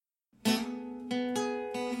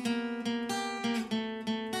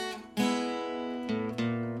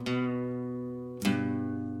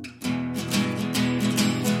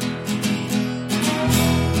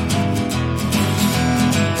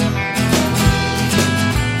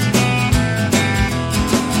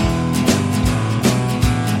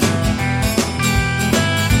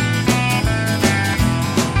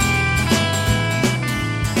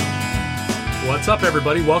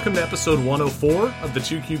everybody. Welcome to episode 104 of the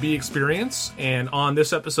 2QB Experience. And on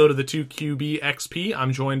this episode of the 2QB XP,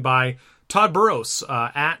 I'm joined by Todd Burrows,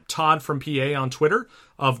 at Todd from PA on Twitter,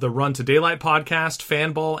 of the Run to Daylight podcast,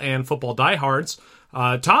 Fanball, and Football Diehards.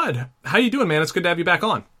 Todd, how you doing, man? It's good to have you back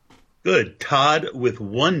on. Good. Todd with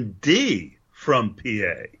one D from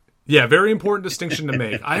PA. Yeah, very important distinction to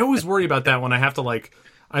make. I always worry about that when I have to,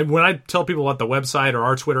 when I tell people about the website or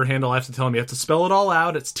our Twitter handle, I have to tell them you have to spell it all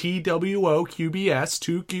out. It's TWOQBS,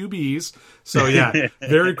 two QBs. So, yeah,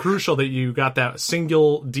 very crucial that you got that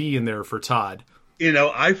single D in there for Todd. You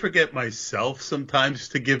know, I forget myself sometimes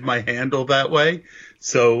to give my handle that way.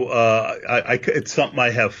 So it's something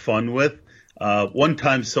I have fun with. One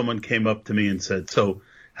time someone came up to me and said, so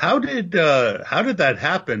how did that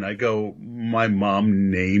happen? I go, my mom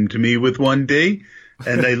named me with one D.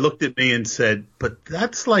 And they looked at me and said, but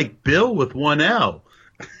that's like Bill with one L.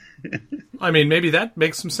 I mean, maybe that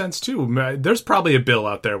makes some sense, too. There's probably a Bill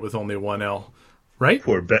out there with only one L, right?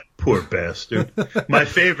 Poor bastard. My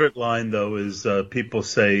favorite line, though, is people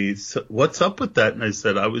say, what's up with that? And I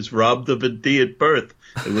said, I was robbed of a D at birth.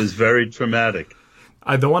 It was very traumatic.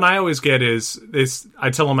 The one I always get is I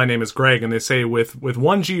tell them my name is Greg, and they say with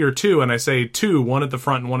one G or two, and I say two, one at the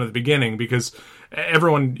front and one at the beginning, because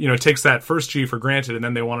everyone, takes that first G for granted, and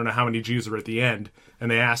then they want to know how many G's are at the end, and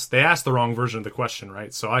they ask the wrong version of the question,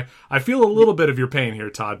 right? So I feel a little bit of your pain here,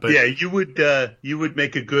 Todd. But yeah, you would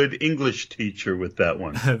make a good English teacher with that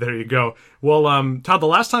one. There you go. Well, Todd, the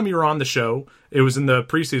last time you were on the show, it was in the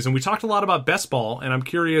preseason. We talked a lot about best ball, and I'm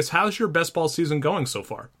curious, how's your best ball season going so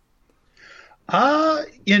far?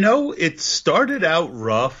 It started out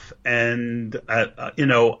rough and,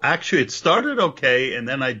 actually it started okay. And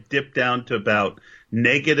then I dipped down to about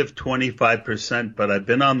negative 25%, but I've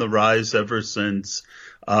been on the rise ever since.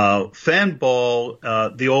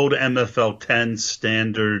 Fanball, the old MFL 10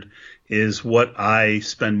 standard is what I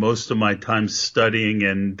spend most of my time studying.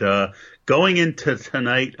 And, going into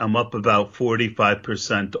tonight, I'm up about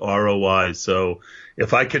 45% ROI. So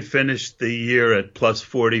if I could finish the year at plus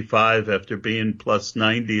 45 after being plus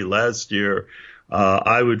 90 last year,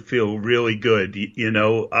 I would feel really good.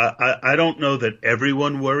 I don't know that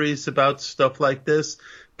everyone worries about stuff like this,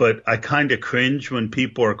 but I kind of cringe when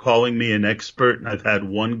people are calling me an expert and I've had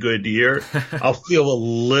one good year. I'll feel a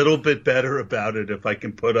little bit better about it if I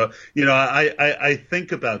can put up, I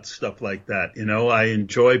think about stuff like that. I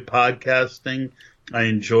enjoy podcasting. I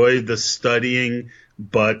enjoy the studying,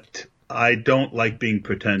 but I don't like being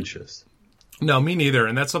pretentious. No, me neither.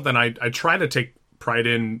 And that's something I try to take pride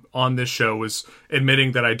in on this show, is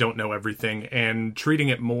admitting that I don't know everything and treating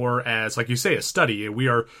it more as, like you say, a study. We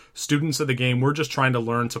are students of the game. We're just trying to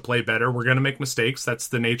learn to play better. We're going to make mistakes. That's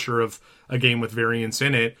the nature of a game with variance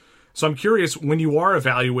in it. So I'm curious, when you are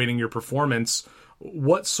evaluating your performance,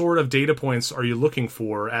 what sort of data points are you looking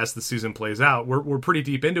for as the season plays out? We're pretty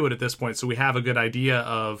deep into it at this point, so we have a good idea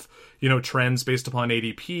of, trends based upon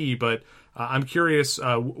ADP, but I'm curious,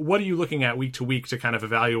 what are you looking at week to week to kind of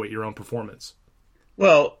evaluate your own performance?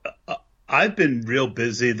 Well, I've been real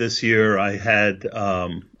busy this year. I had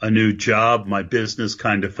a new job. My business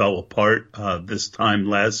kind of fell apart this time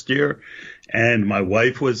last year, and my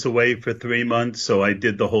wife was away for 3 months, so I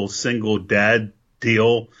did the whole single dad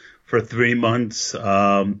deal for 3 months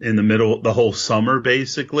in the middle, the whole summer,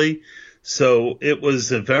 basically. So it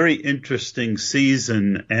was a very interesting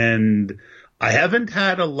season, and I haven't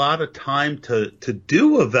had a lot of time to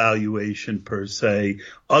do evaluation per se,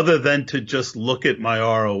 other than to just look at my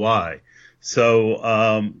ROI.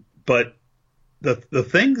 So, but the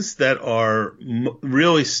things that are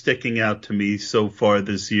really sticking out to me so far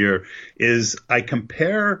this year is I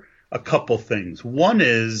compare a couple things. One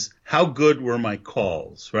is, how good were my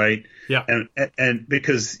calls, right? Yeah. And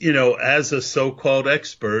because, as a so-called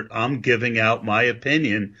expert, I'm giving out my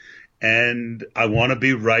opinion, and I want to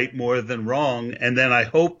be right more than wrong. And then I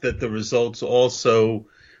hope that the results also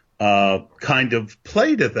kind of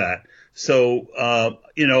play to that. So,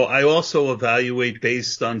 I also evaluate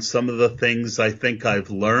based on some of the things I think I've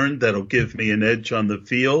learned that'll give me an edge on the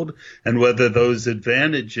field, and whether those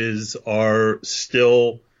advantages are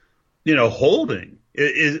still, holding.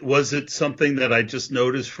 Was it something that I just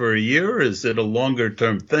noticed for a year, or is it a longer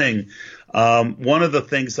term thing? One of the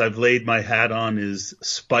things I've laid my hat on is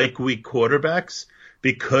spike week quarterbacks.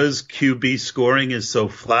 Because QB scoring is so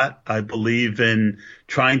flat, I believe in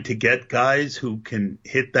trying to get guys who can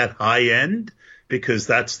hit that high end, because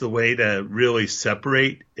that's the way to really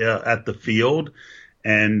separate at the field.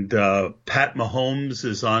 And Pat Mahomes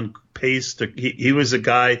is on pace to. He was a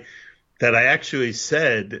guy that I actually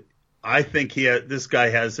said, I think this guy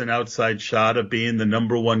has an outside shot of being the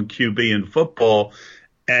number one QB in football.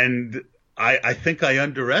 And I think I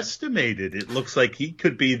underestimated. It looks like he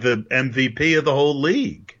could be the MVP of the whole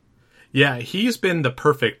league. Yeah, he's been the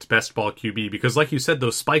perfect best ball QB because, like you said,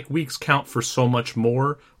 those spike weeks count for so much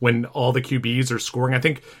more when all the QBs are scoring. I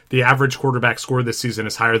think the average quarterback score this season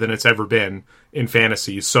is higher than it's ever been in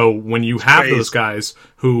fantasy. So when you have those guys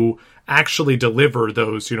who actually deliver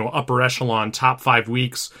those, upper echelon top 5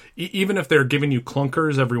 weeks, even if they're giving you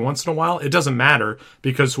clunkers every once in a while, it doesn't matter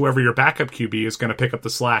because whoever your backup QB is going to pick up the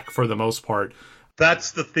slack for the most part.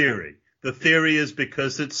 That's the theory. The theory is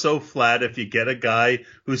because it's so flat, if you get a guy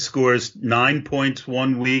who scores 9 points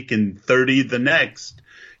one week and 30 the next,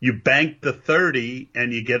 you bank the 30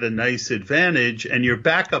 and you get a nice advantage, and your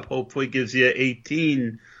backup hopefully gives you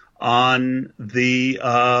 18 on the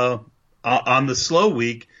slow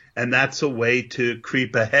week, and that's a way to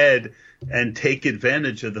creep ahead and take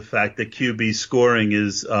advantage of the fact that QB scoring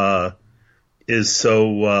is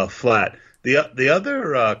so flat. The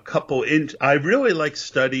other couple I really like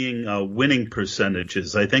studying winning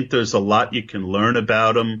percentages. I think there's a lot you can learn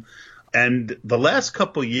about them. And the last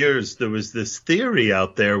couple years, there was this theory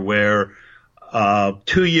out there where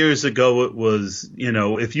 2 years ago it was,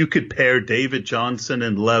 if you could pair David Johnson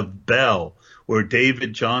and Lev Bell, or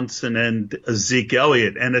David Johnson and Zeke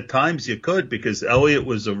Elliott, and at times you could because Elliott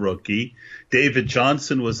was a rookie, David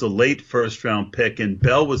Johnson was a late first-round pick, and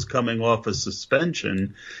Bell was coming off a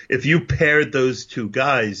suspension. If you paired those two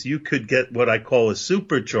guys, you could get what I call a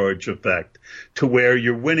supercharge effect, to where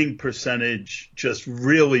your winning percentage just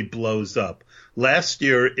really blows up. Last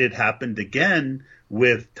year, it happened again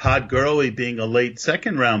with Todd Gurley being a late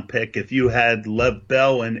second-round pick. If you had Lev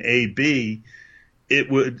Bell and AB, it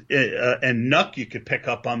would and Nuck you could pick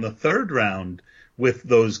up on the third round with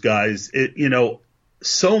those guys.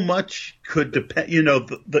 So much could depend.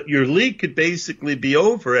 Your league could basically be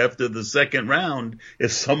over after the second round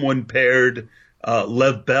if someone paired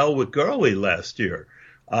Lev Bell with Gurley last year.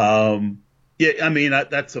 That's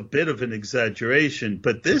a bit of an exaggeration,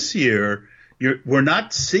 but this year we're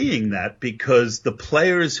not seeing that because the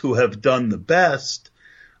players who have done the best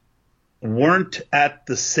weren't at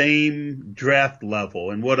the same draft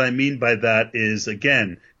level. And what I mean by that is,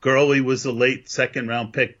 again, Gurley was a late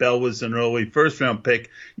second-round pick. Bell was an early first-round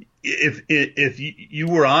pick. If you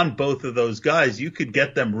were on both of those guys, you could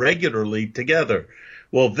get them regularly together.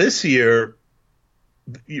 Well, this year,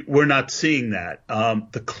 we're not seeing that.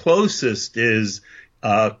 The closest is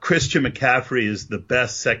Christian McCaffrey is the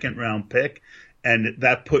best second-round pick, and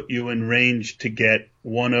that put you in range to get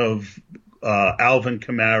one of Alvin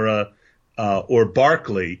Kamara or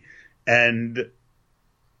Barkley, and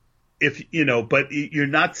but you're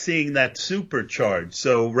not seeing that supercharge.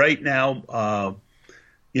 So right now,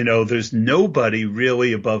 there's nobody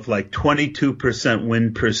really above like 22%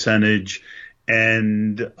 win percentage,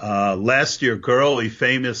 and last year Gurley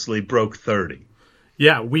famously broke 30.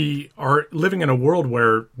 Yeah, we are living in a world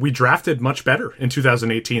where we drafted much better in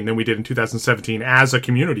 2018 than we did in 2017 as a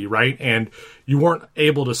community, right? And you weren't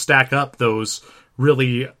able to stack up those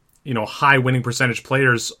really high winning percentage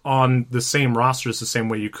players on the same rosters the same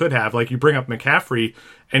way you could have. Like you bring up McCaffrey,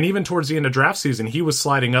 and even towards the end of draft season, he was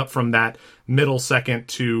sliding up from that middle second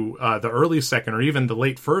to the early second or even the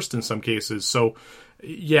late first in some cases. So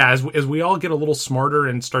yeah, as we all get a little smarter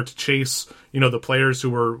and start to chase, the players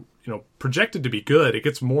who are, projected to be good, it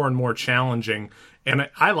gets more and more challenging. And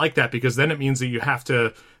I like that because then it means that you have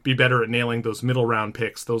to be better at nailing those middle round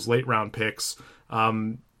picks, those late round picks.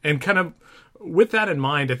 And kind of with that in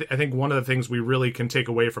mind, I think one of the things we really can take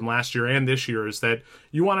away from last year and this year is that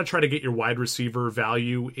you want to try to get your wide receiver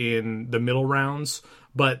value in the middle rounds.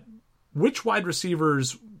 But which wide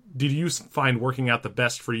receivers did you find working out the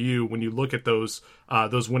best for you when you look at those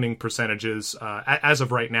winning percentages as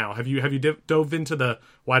of right now? Have you dove into the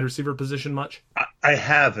wide receiver position much? I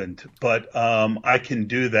haven't, but I can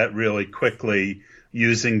do that really quickly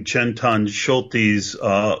using Jenton Schulte's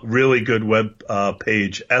really good web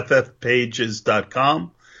page,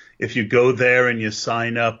 ffpages.com. If you go there and you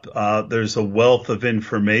sign up, there's a wealth of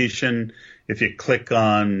information. If you click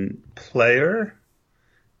on player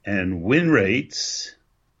and win rates,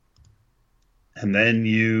 and then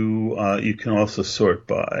you can also sort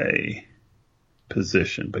by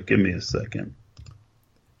position. But give me a second.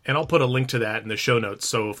 And I'll put a link to that in the show notes,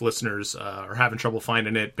 so if listeners are having trouble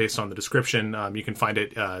finding it based on the description, you can find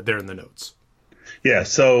it there in the notes. Yeah,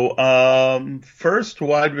 so first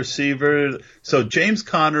wide receiver. So James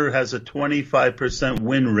Conner has a 25%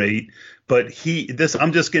 win rate, but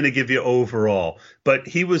I'm just going to give you overall. But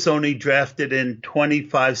he was only drafted in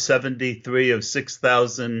 2573 of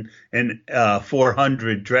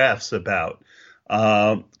 6,400 drafts about.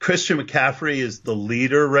 Christian McCaffrey is the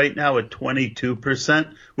leader right now at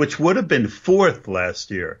 22%, which would have been fourth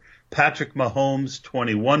last year. Patrick Mahomes,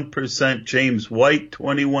 21%, James White,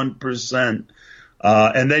 21%.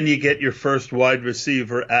 And then you get your first wide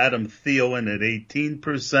receiver, Adam Thielen, at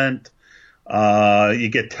 18%. You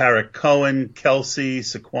get Tarek Cohen, Kelsey,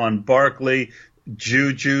 Saquon Barkley.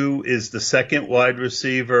 Juju is the second wide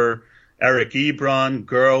receiver. Eric Ebron,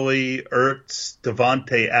 Gurley, Ertz,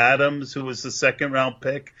 Devontae Adams, who was the second round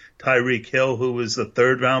pick, Tyreek Hill, who was the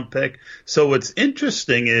third round pick. So what's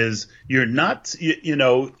interesting is you're not,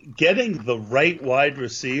 getting the right wide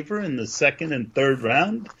receiver in the second and third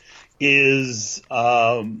round is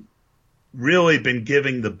really been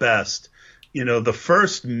giving the best. The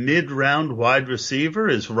first mid-round wide receiver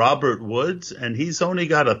is Robert Woods, and he's only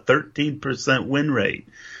got a 13% win rate.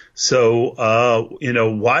 So,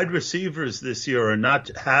 wide receivers this year are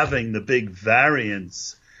not having the big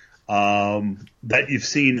variance that you've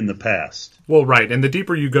seen in the past. Well, right. And the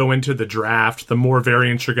deeper you go into the draft, the more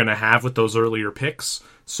variance you're going to have with those earlier picks.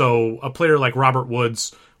 So a player like Robert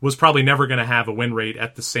Woods was probably never going to have a win rate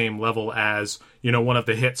at the same level as, one of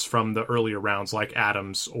the hits from the earlier rounds like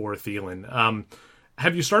Adams or Thielen.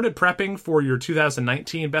 Have you started prepping for your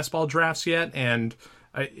 2019 best ball drafts yet? And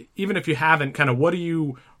even if you haven't, kind of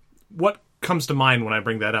what comes to mind when I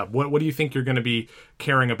bring that up? What do you think you're going to be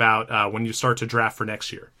caring about when you start to draft for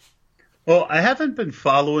next year? Well, I haven't been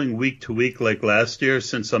following week to week like last year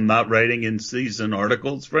since I'm not writing in-season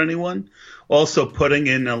articles for anyone. Also putting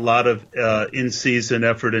in a lot of in-season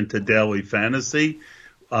effort into daily fantasy,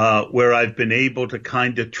 where I've been able to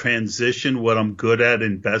kind of transition what I'm good at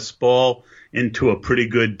in best ball into a pretty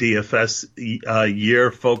good DFS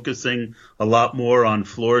year, focusing a lot more on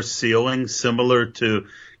floor ceiling, similar to,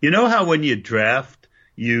 how when you draft,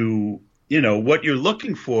 what you're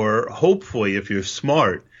looking for, hopefully, if you're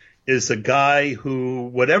smart, is a guy who,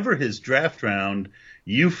 whatever his draft round,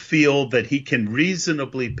 you feel that he can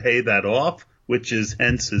reasonably pay that off, which is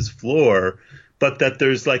hence his floor, but that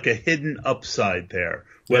there's like a hidden upside there,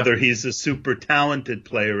 whether he's a super talented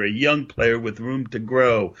player, a young player with room to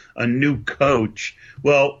grow, a new coach.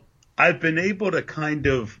 Well, I've been able to kind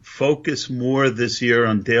of focus more this year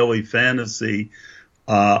on daily fantasy,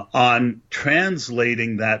 on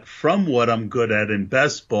translating that from what I'm good at in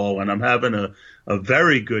best ball, and I'm having a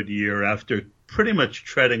very good year after pretty much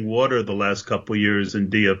treading water the last couple of years in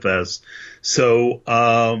DFS. So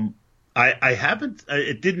I haven't –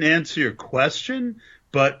 it didn't answer your question,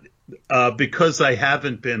 but because I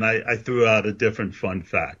haven't been, I threw out a different fun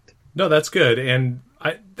fact. No, that's good. And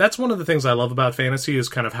that's one of the things I love about fantasy is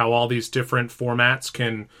kind of how all these different formats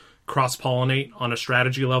can – cross-pollinate on a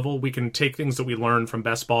strategy level. We can take things that we learned from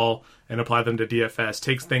best ball and apply them to DFS,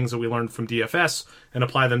 take things that we learned from DFS and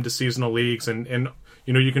apply them to seasonal leagues. And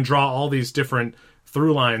you can draw all these different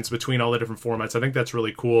through lines between all the different formats. I think that's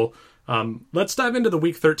really cool. Let's dive into the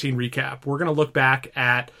Week 13 recap. We're going to look back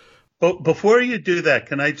at... But before you do that,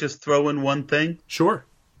 can I just throw in one thing? Sure.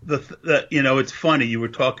 It's funny. You were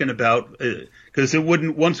talking about... because it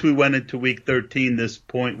wouldn't... Once we went into Week 13, this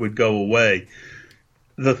point would go away.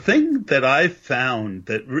 The thing that I've found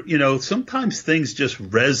that, sometimes things just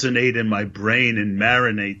resonate in my brain and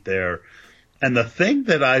marinate there. And the thing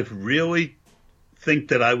that I've really think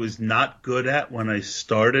that I was not good at when I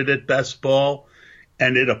started at best ball,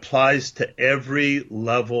 and it applies to every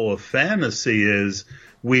level of fantasy, is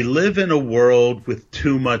we live in a world with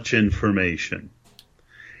too much information.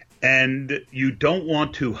 And you don't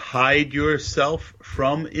want to hide yourself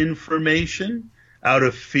from information out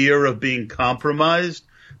of fear of being compromised,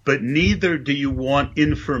 but neither do you want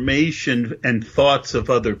information and thoughts of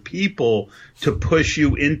other people to push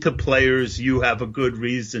you into players you have a good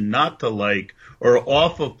reason not to like, or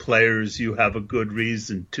off of players you have a good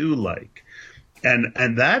reason to like.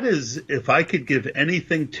 And that is, if I could give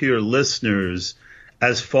anything to your listeners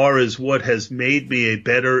as far as what has made me a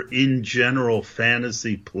better in general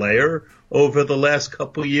fantasy player over the last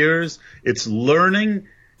couple of years, it's learning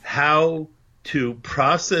how to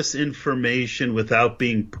process information without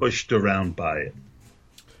being pushed around by it.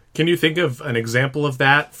 Can you think of an example of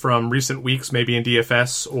that from recent weeks, maybe in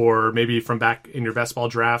DFS or maybe from back in your best ball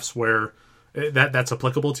drafts where that's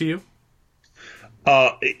applicable to you?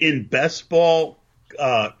 In best ball,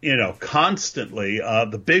 constantly.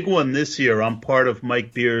 The big one this year, I'm part of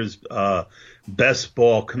Mike Beer's Best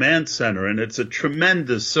Ball Command Center, and it's a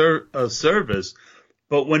tremendous service.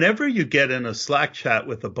 But whenever you get in a Slack chat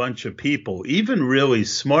with a bunch of people, even really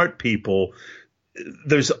smart people,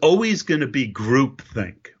 there's always going to be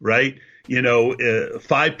groupthink, right?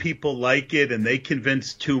 5 people like it and they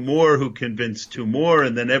convinced 2 more who convinced 2 more.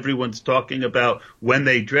 And then everyone's talking about when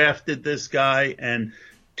they drafted this guy, and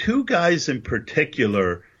 2 guys in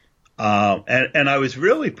particular. And I was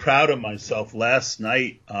really proud of myself last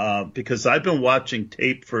night because I've been watching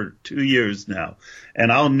tape for 2 years now,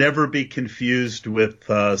 and I'll never be confused with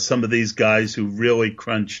some of these guys who really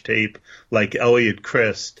crunch tape like Elliot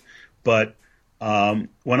Christ. But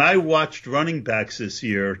when I watched running backs this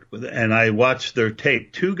year and I watched their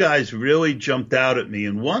tape, 2 guys really jumped out at me.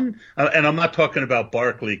 And one, and I'm not talking about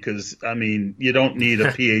Barkley because, I mean, you don't need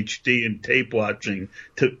a PhD in tape watching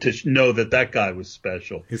to know that guy was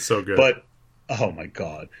special. He's so good. But, oh my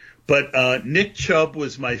God. But Nick Chubb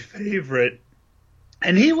was my favorite.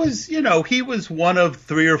 And he was, he was one of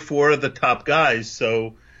 3 or 4 of the top guys.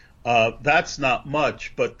 So that's not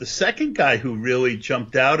much. But the second guy who really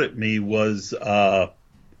jumped out at me was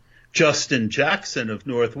Justin Jackson of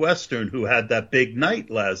Northwestern, who had that big night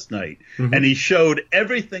last night. Mm-hmm. And he showed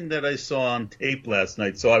everything that I saw on tape last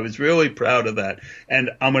night. So I was really proud of that.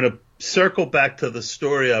 And I'm going to circle back to the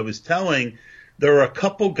story I was telling. There were a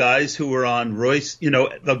couple guys who were on Royce.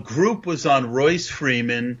 The group was on Royce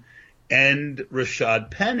Freeman and Rashad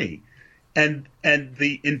Penny. And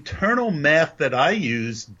the internal math that I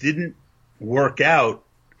used didn't work out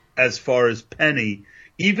as far as Penny,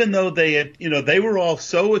 even though they had, they were all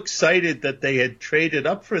so excited that they had traded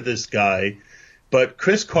up for this guy. But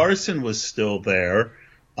Chris Carson was still there.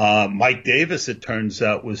 Mike Davis, it turns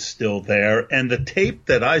out, was still there. And the tape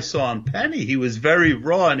that I saw on Penny, he was very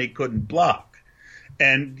raw and he couldn't block.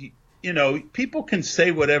 And, people can say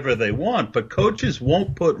whatever they want, but coaches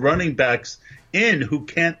won't put running backs in who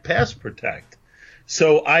can't pass protect.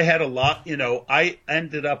 So I had a lot, I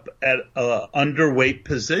ended up at a underweight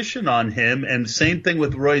position on him, and same thing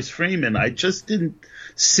with Royce Freeman. I just didn't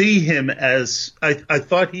see him as, I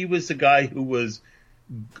thought he was a guy who was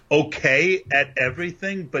okay at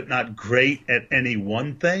everything, but not great at any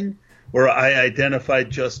one thing, where I identified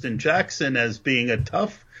Justin Jackson as being a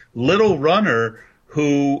tough little runner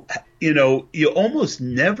who, you almost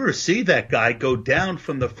never see that guy go down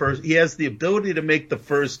from the first. He has the ability to make the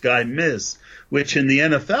first guy miss, which in the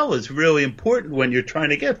NFL is really important when you're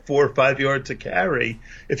trying to get 4 or 5 yards a carry.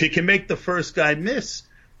 If you can make the first guy miss,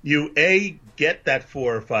 you A, get that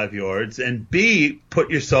 4 or 5 yards, and B, put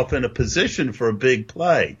yourself in a position for a big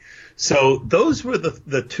play. So those were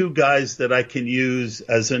the 2 guys that I can use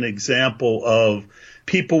as an example of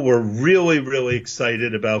people were really, really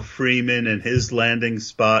excited about Freeman and his landing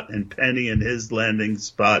spot and Penny and his landing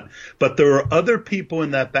spot. But there were other people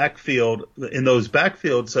in that backfield, in those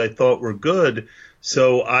backfields I thought were good.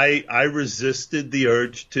 So I resisted the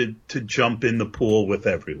urge to jump in the pool with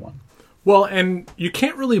everyone. Well, and you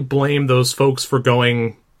can't really blame those folks for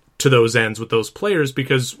going to those ends with those players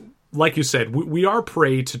because, like you said, we are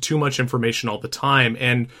prey to too much information all the time.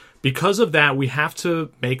 And because of that, we have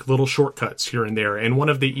to make little shortcuts here and there. And one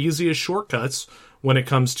of the easiest shortcuts when it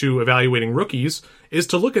comes to evaluating rookies is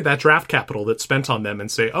to look at that draft capital that's spent on them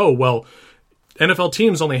and say, oh, well, NFL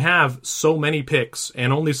teams only have so many picks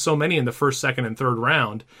and only so many in the first, second, and third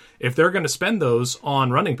round. If they're going to spend those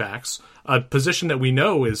on running backs, a position that we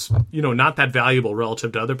know is, not that valuable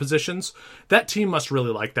relative to other positions, that team must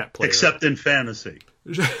really like that player. Except in fantasy.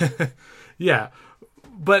 Yeah.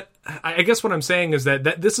 But I guess what I'm saying is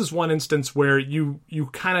that this is one instance where you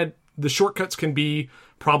kind of, the shortcuts can be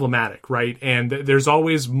problematic, right? And there's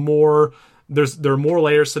always more, there are more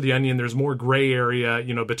layers to the onion. There's more gray area,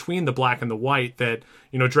 between the black and the white that,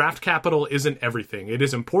 draft capital isn't everything. It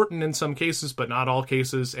is important in some cases, but not all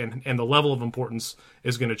cases. And the level of importance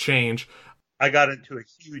is going to change. I got into a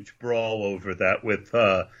huge brawl over that with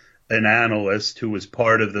an analyst who was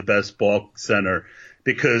part of the Best Ball Center,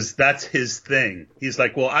 because that's his thing. He's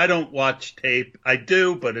like, well, I don't watch tape. I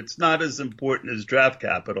do, but it's not as important as draft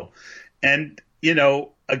capital. And,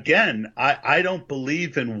 again, I don't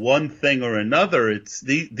believe in one thing or another. It's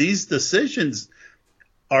these decisions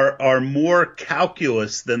are more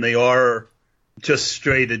calculus than they are just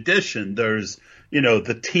straight addition. There's,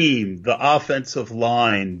 the team, the offensive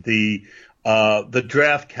line, the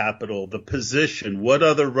draft capital, the position, what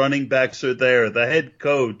other running backs are there, the head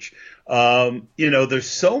coach. There's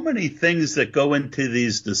so many things that go into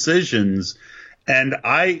these decisions, and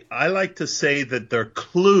I like to say that they're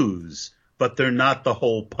clues, but they're not the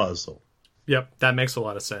whole puzzle. Yep, that makes a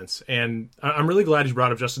lot of sense. And I'm really glad you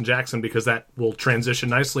brought up Justin Jackson because that will transition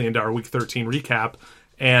nicely into our Week 13 recap.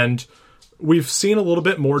 And we've seen a little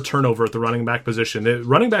bit more turnover at the running back position.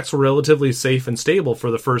 Running backs were relatively safe and stable for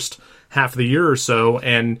the first half of the year or so,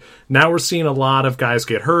 and now we're seeing a lot of guys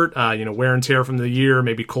get hurt, wear and tear from the year,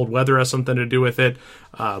 maybe cold weather has something to do with it,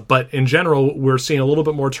 but in general, we're seeing a little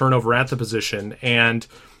bit more turnover at the position, and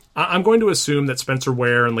I'm going to assume that Spencer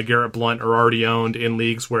Ware and LeGarrette Blount are already owned in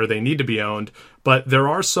leagues where they need to be owned, but there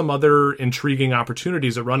are some other intriguing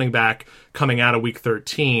opportunities at running back coming out of Week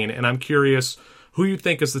 13, and I'm curious who you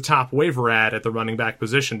think is the top waiver at the running back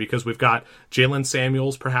position, because we've got Jalen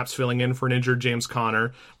Samuels perhaps filling in for an injured James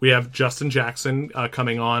Conner. We have Justin Jackson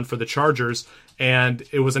coming on for the Chargers, and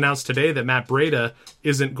it was announced today that Matt Breida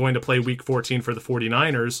isn't going to play Week 14 for the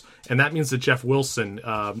 49ers, and that means that Jeff Wilson,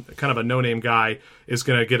 kind of a no-name guy, is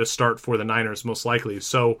going to get a start for the Niners most likely.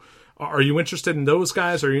 So are you interested in those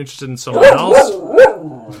guys? Or are you interested in someone else?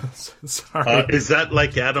 Sorry. Is that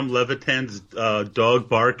like Adam Levitan's dog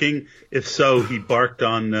barking? If so, he barked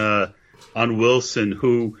on Wilson,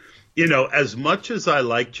 who, as much as I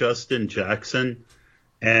like Justin Jackson,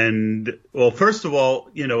 and, well, first of all,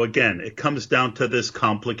 again, it comes down to this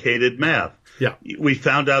complicated math. Yeah. We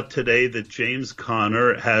found out today that James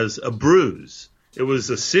Conner has a bruise. It was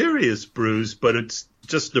a serious bruise, but it's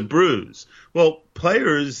just a bruise. Well,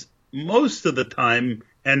 players most of the time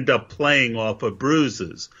end up playing off of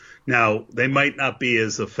bruises. Now, they might not be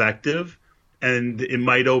as effective, and it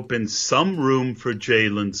might open some room for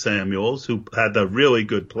Jalen Samuels, who had a really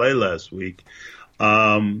good play last week.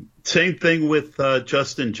 Same thing with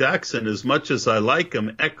Justin Jackson. As much as I like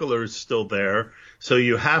him, Eckler's still there. So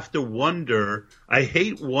you have to wonder. I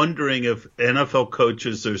hate wondering if NFL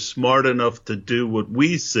coaches are smart enough to do what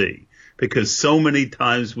we see, because so many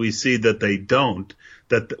times we see that they don't.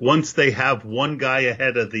 That once they have one guy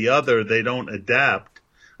ahead of the other, they don't adapt.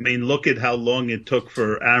 I mean, look at how long it took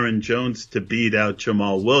for Aaron Jones to beat out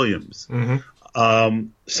Jamal Williams. Mm-hmm.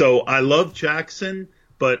 So I love Jackson,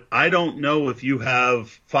 but I don't know if you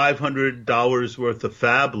have $500 worth of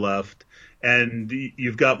fab left and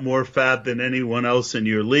you've got more fab than anyone else in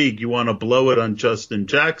your league. You want to blow it on Justin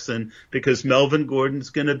Jackson because Melvin Gordon's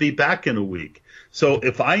going to be back in a week. So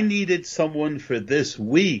if I needed someone for this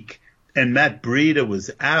week, and Matt Breida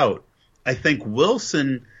was out, I think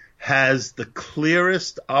Wilson has the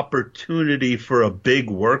clearest opportunity for a big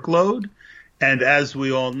workload. And as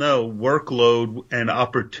we all know, workload and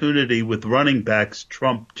opportunity with running backs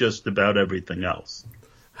trump just about everything else.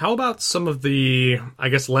 How about some of the, I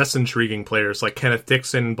guess, less intriguing players like Kenneth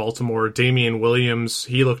Dixon in Baltimore, Damian Williams?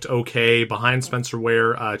 He looked okay behind Spencer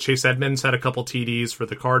Ware. Chase Edmonds had a couple TDs for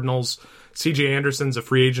the Cardinals. C.J. Anderson's a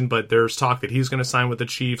free agent, but there's talk that he's going to sign with the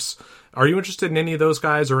Chiefs. Are you interested in any of those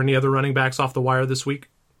guys or any other running backs off the wire this week?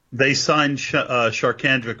 They signed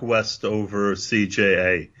Sharkandrick West over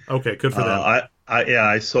CJA. Okay, good for them.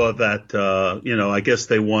 I saw that. I guess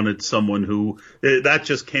they wanted someone who that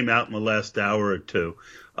just came out in the last hour or two.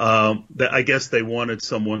 I guess they wanted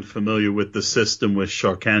someone familiar with the system, which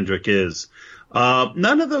Sharkandrick is.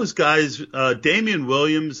 None of those guys. Damian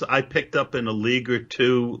Williams, I picked up in a league or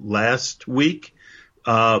two last week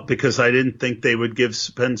because I didn't think they would give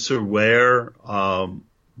Spencer Ware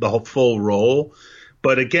the full role.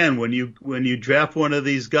 But again, when you draft one of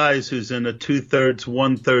these guys who's in a 2/3,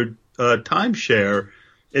 1/3 timeshare,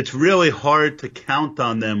 it's really hard to count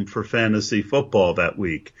on them for fantasy football that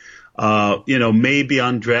week. Maybe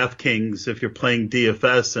on DraftKings, if you're playing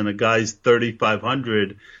DFS and a guy's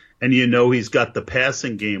 3,500 and he's got the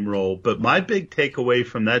passing game role. But my big takeaway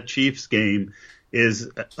from that Chiefs game is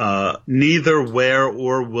neither Ware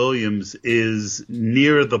or Williams is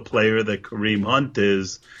near the player that Kareem Hunt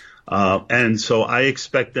is. And so I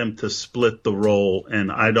expect them to split the role,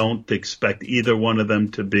 and I don't expect either one of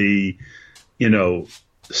them to be,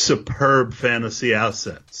 superb fantasy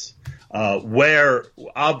assets. Where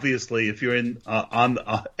obviously, if you're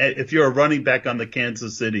if you're a running back on the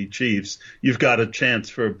Kansas City Chiefs, you've got a chance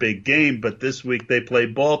for a big game. But this week they play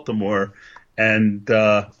Baltimore, and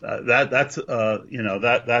that's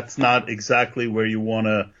not exactly where you want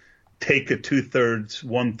to take a 2/3,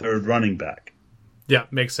 1/3 running back. Yeah,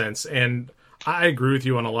 makes sense. And I agree with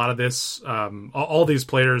you on a lot of this. All these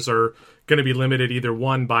players are going to be limited either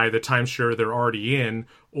one by the timeshare they're already in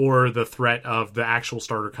or the threat of the actual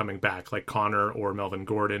starter coming back like Conner or Melvin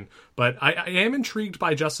Gordon. But I am intrigued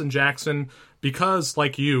by Justin Jackson because,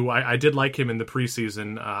 like you, I did like him in the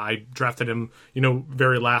preseason. I drafted him,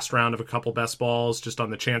 very last round of a couple best balls just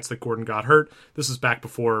on the chance that Gordon got hurt. This is back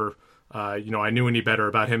before I knew any better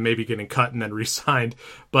about him maybe getting cut and then re-signed.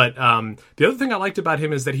 But the other thing I liked about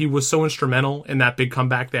him is that he was so instrumental in that big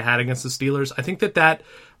comeback they had against the Steelers. I think that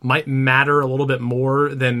might matter a little bit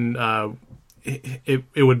more than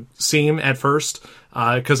it would seem at first,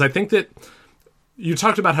 because I think that you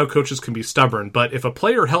talked about how coaches can be stubborn, but if a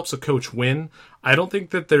player helps a coach win, I don't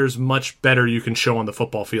think that there's much better you can show on the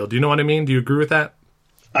football field. Do you know what I mean? Do you agree with that?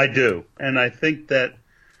 I do. And I think that,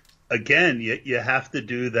 again, you have to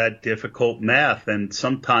do that difficult math. And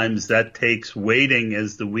sometimes that takes waiting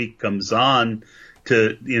as the week comes on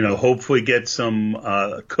to, hopefully get some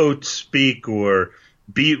coach speak or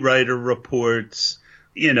beat writer reports.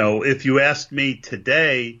 If you asked me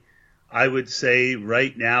today, I would say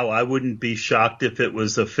right now I wouldn't be shocked if it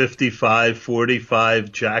was a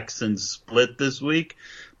 55-45 Jackson split this week.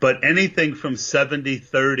 But anything from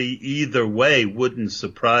 70-30 either way wouldn't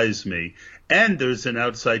surprise me. And there's an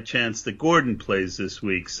outside chance that Gordon plays this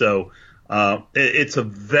week. So it's a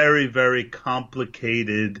very, very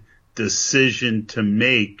complicated decision to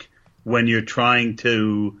make when you're trying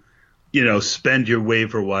to, spend your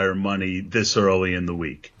waiver wire money this early in the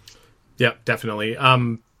week. Yeah, definitely.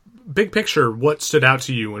 Big picture, what stood out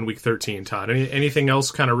to you in Week 13, Todd? Anything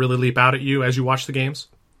else kind of really leap out at you as you watch the games?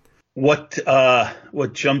 What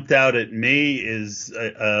jumped out at me is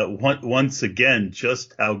once again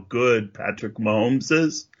just how good Patrick Mahomes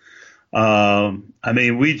is.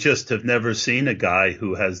 We just have never seen a guy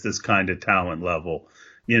who has this kind of talent level.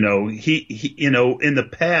 He in the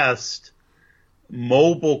past,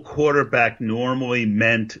 mobile quarterback normally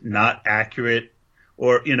meant not accurate,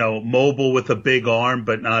 or mobile with a big arm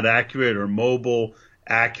but not accurate, or mobile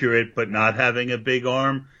accurate but not having a big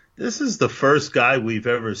arm. This is the first guy we've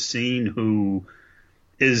ever seen who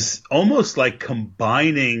is almost like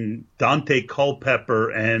combining Dante Culpepper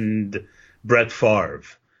and Brett Favre.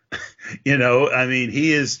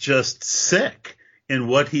 He is just sick in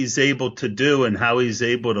what he's able to do and how he's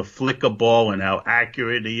able to flick a ball and how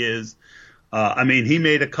accurate he is. He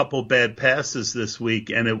made a couple bad passes this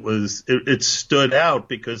week, and it stood out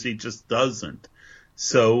because he just doesn't.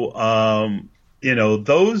 So,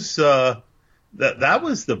 that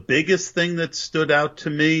was the biggest thing that stood out to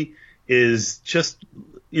me, is just,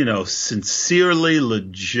 sincerely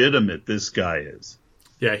legitimate this guy is.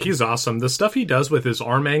 Yeah, he's awesome. The stuff he does with his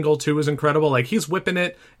arm angle, too, is incredible. Like, he's whipping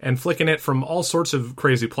it and flicking it from all sorts of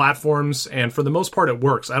crazy platforms, and for the most part, it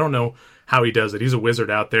works. I don't know how he does it. He's a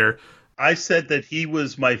wizard out there. I said that he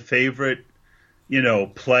was my favorite,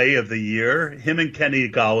 play of the year. Him and Kenny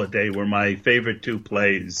Golladay were my favorite two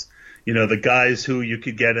plays. The guys who you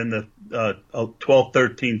could get in the 12th,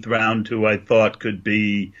 13th round, who I thought could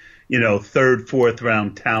be, 3rd, 4th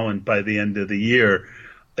round talent by the end of the year.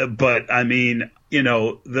 But the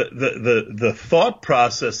thought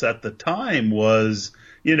process at the time was,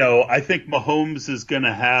 I think Mahomes is going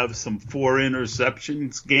to have some 4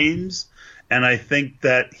 interceptions games. And I think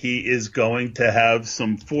that he is going to have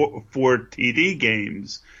some four TD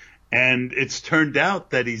games. And it's turned out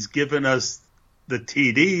that he's given us the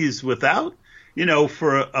TDs without,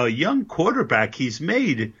 for a young quarterback, he's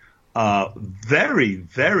made very,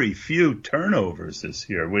 very few turnovers this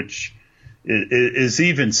year, which is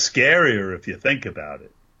even scarier if you think about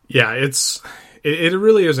it. Yeah, it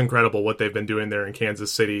really is incredible what they've been doing there in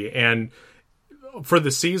Kansas City. And for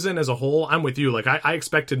the season as a whole, I'm with you. Like, I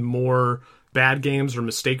expected more bad games or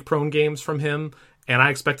mistake-prone games from him, and I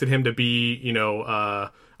expected him to be,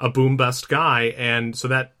 a boom-bust guy, and so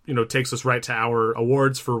that, takes us right to our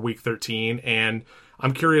awards for Week 13, and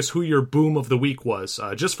I'm curious who your boom of the week was.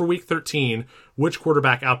 Just for Week 13, which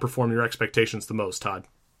quarterback outperformed your expectations the most, Todd?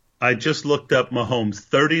 I just looked up Mahomes,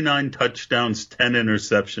 39 touchdowns, 10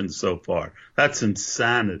 interceptions so far. That's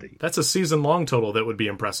insanity. That's a season-long total that would be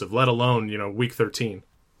impressive, let alone, Week 13.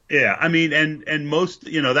 Yeah, and most,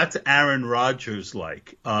 that's Aaron Rodgers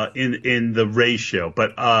like in the ratio.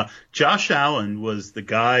 But Josh Allen was the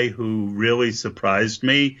guy who really surprised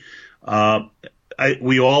me.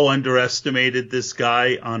 We all underestimated this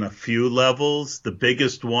guy on a few levels. The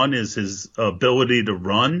biggest one is his ability to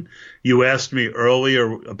run. You asked me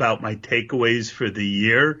earlier about my takeaways for the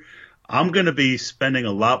year. I'm going to be spending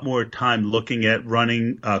a lot more time looking at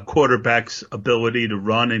running quarterbacks' ability to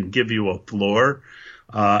run and give you a floor.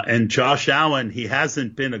 And Josh Allen, he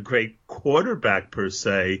hasn't been a great quarterback per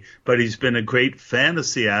se, but he's been a great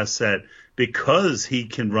fantasy asset because he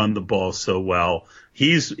can run the ball so well.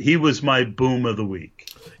 He was my boom of the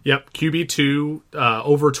week. Yep, QB2,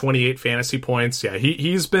 over 28 fantasy points. Yeah,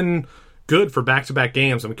 he's been good for back-to-back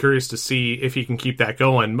games. I'm curious to see if he can keep that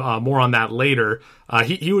going. More on that later.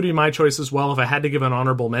 He would be my choice as well. If I had to give an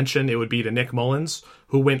honorable mention, it would be to Nick Mullins,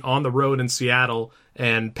 who went on the road in Seattle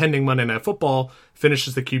and pending Monday Night Football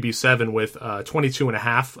finishes the QB7 with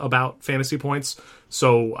 22.5 about fantasy points.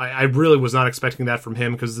 So I really was not expecting that from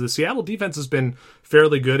him because the Seattle defense has been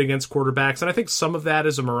fairly good against quarterbacks, and I think some of that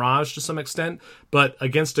is a mirage to some extent, but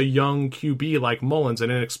against a young QB like Mullins, an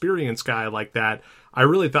inexperienced guy like that, I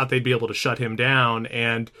really thought they'd be able to shut him down.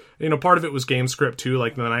 And, part of it was game script too,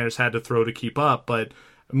 like the Niners had to throw to keep up, but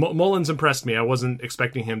Mullins impressed me. I wasn't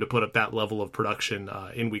expecting him to put up that level of production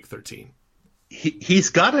in Week 13. He's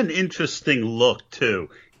got an interesting look too.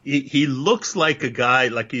 He looks like a guy,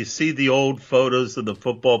 like you see the old photos of the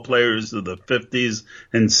football players of the 50s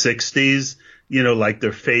and 60s, like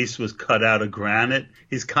their face was cut out of granite.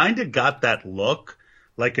 He's kind of got that look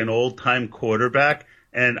like an old-time quarterback.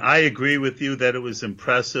 And I agree with you that it was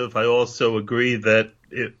impressive. I also agree that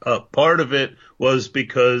part of it was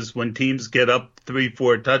because when teams get up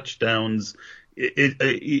 3-4 touchdowns,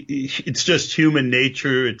 it's just human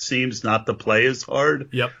nature, it seems, not to play as hard.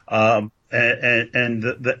 Yep.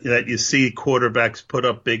 That you see quarterbacks put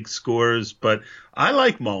up big scores, but I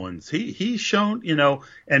like Mullins. He's shown,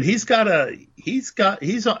 and he's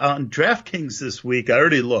on DraftKings this week. I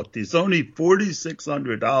already looked. He's only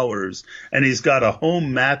 $4,600, and he's got a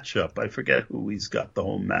home matchup. I forget who he's got the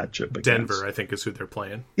home matchup against. Denver, I think, is who they're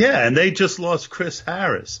playing. Yeah, and they just lost Chris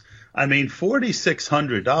Harris. I mean,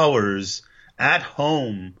 $4,600 at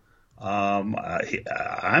home.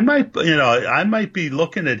 I might be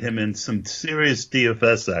looking at him in some serious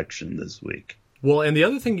DFS action this week. Well, and the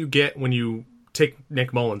other thing you get when you take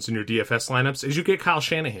Nick Mullins in your DFS lineups is you get Kyle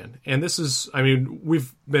Shanahan. And this is,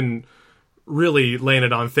 we've been really laying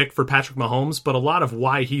it on thick for Patrick Mahomes, but a lot of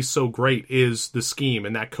why he's so great is the scheme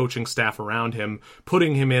and that coaching staff around him,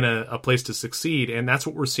 putting him in a place to succeed. And that's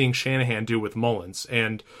what we're seeing Shanahan do with Mullins.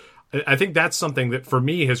 And I think that's something that for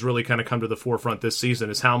me has really kind of come to the forefront this season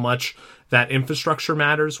is how much that infrastructure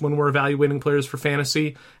matters when we're evaluating players for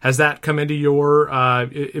fantasy. Has that come into your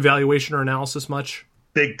evaluation or analysis much?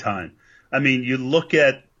 Big time. I mean, you look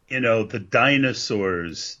at, the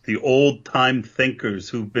dinosaurs, the old time thinkers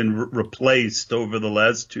who've been replaced over the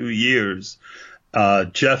last 2 years,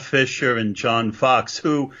 Jeff Fisher and John Fox,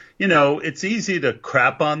 who, it's easy to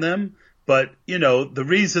crap on them. But, the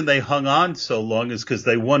reason they hung on so long is because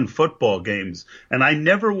they won football games. And I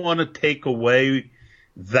never want to take away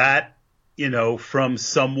that, from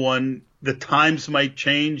someone. The times might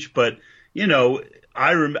change, but,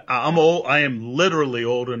 I am literally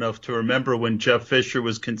old enough to remember when Jeff Fisher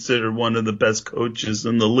was considered one of the best coaches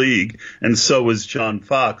in the league. And so was John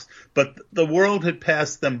Fox. But the world had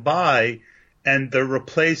passed them by, and they're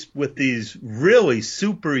replaced with these really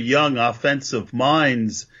super young offensive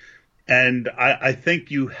minds. And I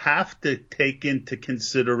think you have to take into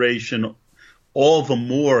consideration all the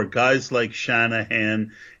more guys like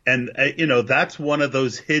Shanahan. And, that's one of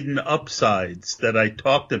those hidden upsides that I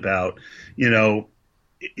talked about.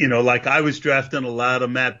 Like I was drafting a lot of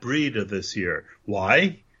Matt Breida this year.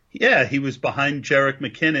 Why? Yeah, he was behind Jerick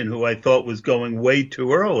McKinnon, who I thought was going way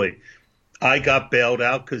too early. I got bailed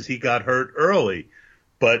out because he got hurt early.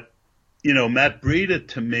 But Matt Breida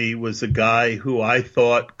to me was a guy who I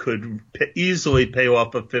thought could easily pay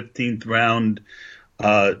off a 15th round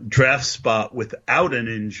draft spot without an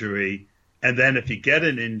injury. And then if you get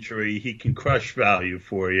an injury, he can crush value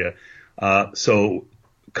for you. That's,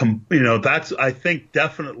 I think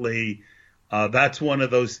definitely that's one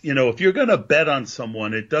of those, if you're going to bet on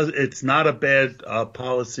someone, it's not a bad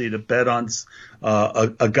policy to bet on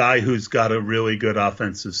a guy who's got a really good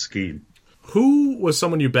offensive scheme. Who was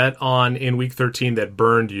someone you bet on in Week 13 that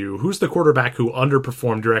burned you? Who's the quarterback who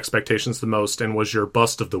underperformed your expectations the most and was your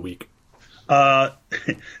bust of the week?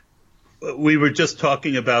 We were just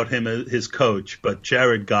talking about him, his coach, but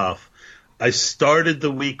Jared Goff. I started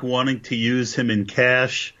the week wanting to use him in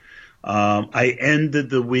cash. I ended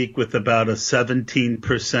the week with about a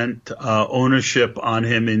 17% ownership on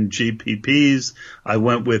him in GPPs. I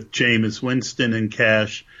went with Jameis Winston in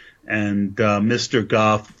cash, and Mr.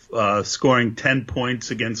 Goff scoring 10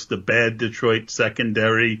 points against the bad Detroit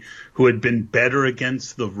secondary, who had been better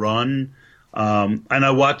against the run. And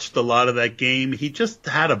I watched a lot of that game. He just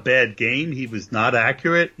had a bad game. He was not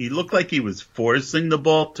accurate. He looked like he was forcing the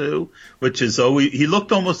ball too, which is always, he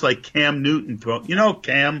looked almost like Cam Newton.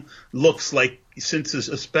 Cam looks like,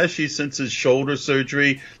 especially since his shoulder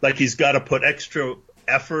surgery, like he's got to put extra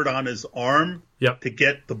effort on his arm to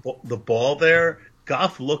get the ball there.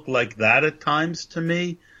 Goff looked like that at times to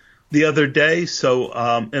me the other day.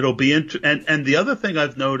 So it'll be interesting. And the other thing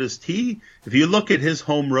I've noticed, if you look at his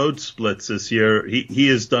home road splits this year, he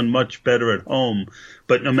has done much better at home.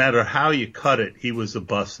 But no matter how you cut it, he was a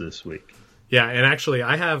bust this week. Yeah, and actually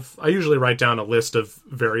I usually write down a list of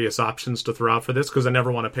various options to throw out for this because I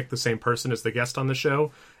never want to pick the same person as the guest on the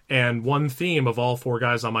show. And one theme of all 4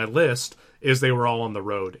 guys on my list is they were all on the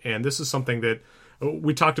road. And this is something that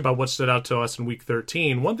we talked about what stood out to us in week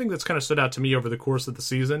 13. One thing that's kind of stood out to me over the course of the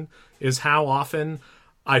season is how often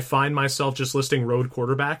I find myself just listing road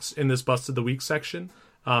quarterbacks in this Bust of the Week section.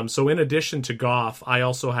 So in addition to Goff, I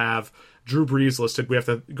also have Drew Brees listed. We have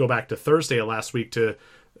to go back to Thursday of last week to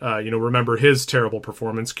remember his terrible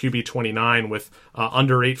performance, QB 29 with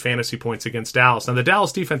under 8 fantasy points against Dallas. Now, the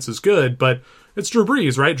Dallas defense is good, but it's Drew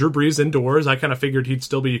Brees, right? Drew Brees indoors. I kind of figured he'd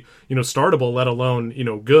still be, startable, let alone,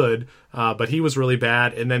 good. But he was really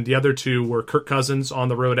bad. And then the other 2 were Kirk Cousins on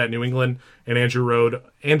the road at New England and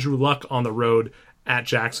Andrew Luck on the road at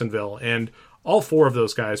Jacksonville. And all 4 of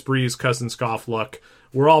those guys, Brees, Cousins, Goff, Luck,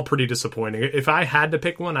 were all pretty disappointing. If I had to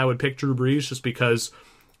pick one, I would pick Drew Brees just because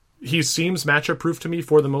he seems matchup proof to me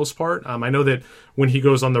for the most part. I know that when he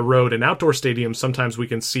goes on the road in outdoor stadiums, sometimes we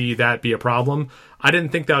can see that be a problem. I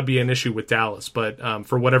didn't think that would be an issue with Dallas, but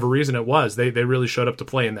for whatever reason it was. They really showed up to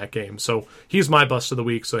play in that game. So he's my bust of the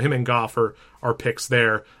week. So him and Goff are picks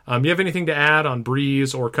there. You have anything to add on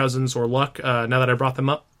Brees or Cousins or Luck now that I brought them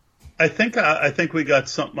up? I think we got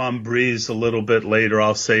something on Brees a little bit later.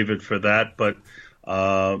 I'll save it for that, but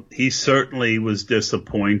he certainly was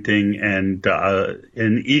disappointing and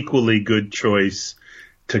an equally good choice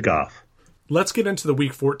to Goff. Let's get into the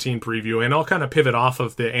Week 14 preview, and I'll kind of pivot off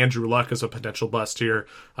of the Andrew Luck as a potential bust here.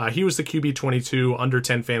 He was the QB 22, under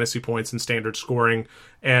 10 fantasy points in standard scoring,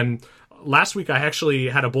 and last week I actually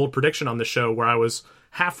had a bold prediction on the show where I was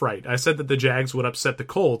half right. I said that the Jags would upset the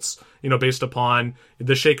Colts, based upon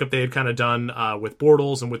the shakeup they had kind of done with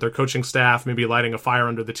Bortles and with their coaching staff, maybe lighting a fire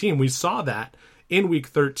under the team. We saw that in Week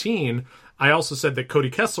 13. I also said that Cody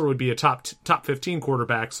Kessler would be a top 15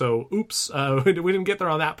 quarterback. So, oops, we didn't get there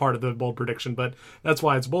on that part of the bold prediction, but that's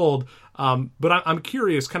why it's bold. But I'm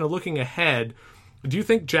curious, kind of looking ahead, do you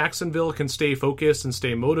think Jacksonville can stay focused and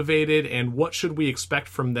stay motivated? And what should we expect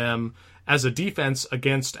from them as a defense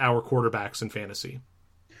against our quarterbacks in fantasy?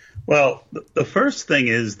 Well, the first thing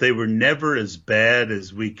is they were never as bad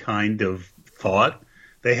as we kind of thought.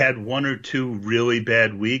 They had 1 or 2 really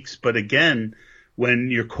bad weeks. But again,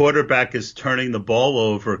 when your quarterback is turning the ball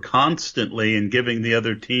over constantly and giving the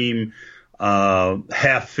other team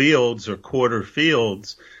half fields or quarter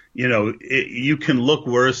fields, you can look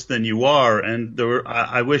worse than you are. And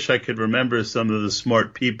I wish I could remember some of the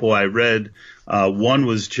smart people I read. One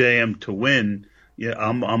was JM to Win. Yeah,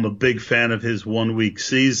 I'm a big fan of his 1-week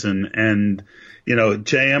season. And,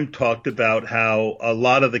 JM talked about how a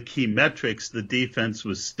lot of the key metrics, the defense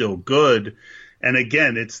was still good. And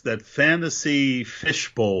again, it's that fantasy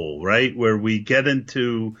fishbowl, right, where we get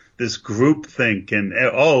into this groupthink and,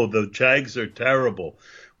 the Jags are terrible.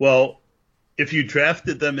 Well, if you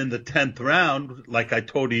drafted them in the 10th round, like I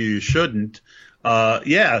told you shouldn't,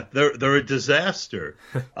 they're a disaster.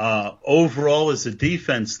 Overall, as a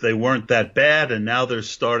defense, they weren't that bad, and now they're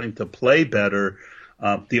starting to play better.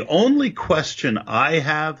 The only question I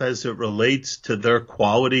have as it relates to their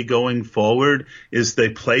quality going forward is they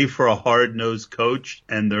play for a hard-nosed coach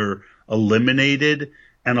and they're eliminated.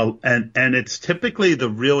 And it's typically the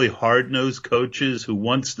really hard-nosed coaches who,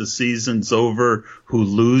 once the season's over, who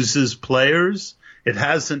loses players. It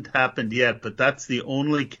hasn't happened yet, but that's the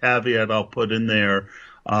only caveat I'll put in there.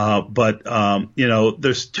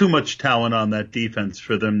 There's too much talent on that defense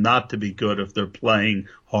for them not to be good if they're playing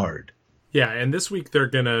hard. Yeah, and this week they're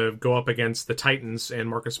going to go up against the Titans and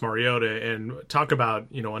Marcus Mariota and talk about,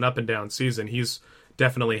 an up and down season. He's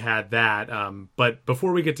definitely had that. But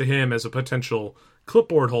before we get to him as a potential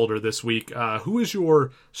clipboard holder this week, who is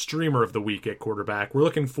your streamer of the week at quarterback? We're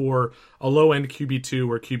looking for a low-end QB2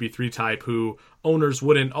 or QB3 type who owners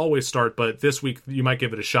wouldn't always start, but this week you might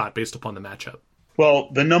give it a shot based upon the matchup.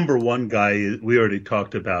 Well, the number one guy we already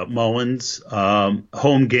talked about, Mullins,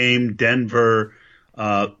 home game, Denver.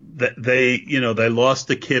 They lost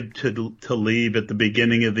the kid to leave at the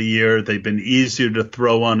beginning of the year. They've been easier to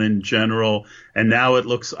throw on in general. And now it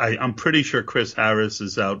looks, I'm pretty sure Chris Harris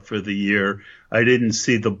is out for the year. I didn't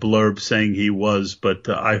see the blurb saying he was, but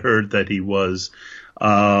I heard that he was.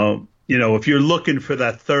 If you're looking for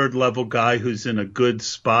that third level guy who's in a good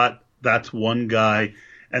spot, that's one guy.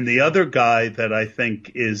 And the other guy that I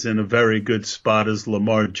think is in a very good spot is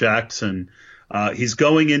Lamar Jackson. He's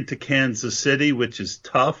going into Kansas City, which is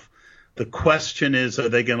tough. The question is, are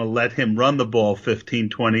they going to let him run the ball 15,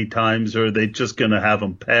 20 times, or are they just going to have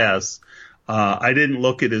him pass? I didn't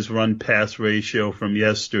look at his run-pass ratio from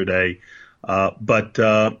yesterday. But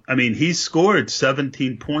he scored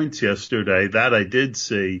 17 points yesterday. That I did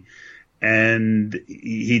see. and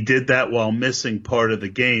he did that while missing part of the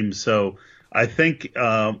game. So I think,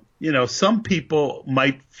 some people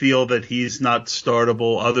might feel that he's not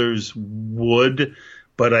startable. Others would.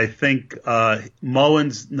 But I think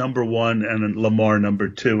Mullins number one and Lamar number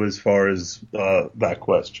two as far as that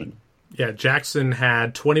question. Yeah, Jackson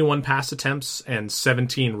had 21 pass attempts and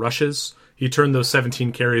 17 rushes. He turned those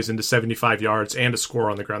 17 carries into 75 yards and a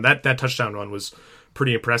score on the ground. That touchdown run was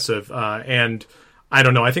pretty impressive. And I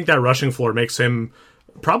don't know, I think that rushing floor makes him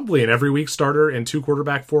probably an every week starter in 2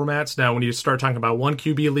 quarterback formats. Now, when you start talking about 1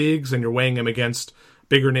 QB leagues and you're weighing him against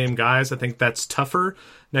bigger name guys, I think that's tougher.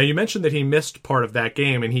 Now, you mentioned that he missed part of that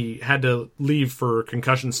game and he had to leave for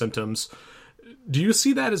concussion symptoms. Do you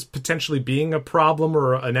see that as potentially being a problem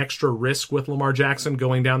or an extra risk with Lamar Jackson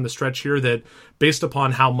going down the stretch here, that based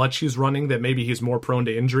upon how much he's running, that maybe he's more prone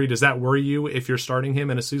to injury? Does that worry you if you're starting him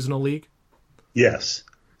in a seasonal league? Yes,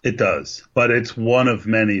 it does. But it's one of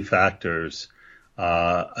many factors.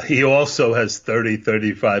 He also has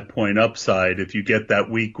 35 point upside. If you get that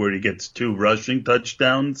week where he gets 2 rushing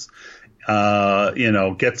touchdowns,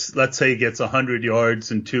 let's say he gets 100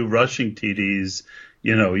 yards and 2 rushing TDs,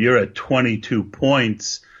 you're at 22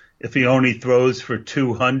 points. If he only throws for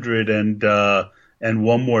 200 and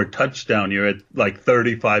one more touchdown, you're at like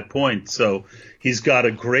 35 points. So he's got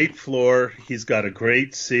a great floor. He's got a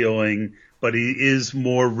great ceiling, but he is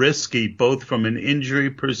more risky, both from an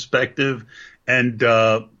injury perspective and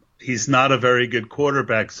he's not a very good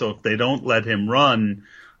quarterback. So if they don't let him run,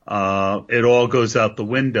 it all goes out the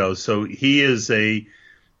window. So he's the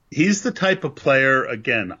type of player,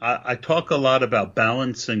 again, I talk a lot about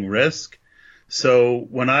balancing risk. So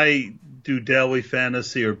when I do daily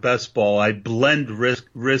fantasy or best ball, I blend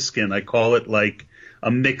risk in. I call it like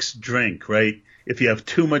a mixed drink, right? If you have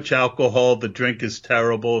too much alcohol, the drink is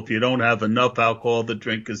terrible. If you don't have enough alcohol, the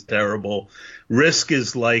drink is terrible. Risk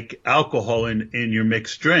is like alcohol in your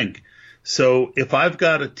mixed drink. So if I've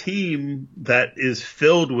got a team that is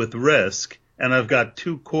filled with risk, and I've got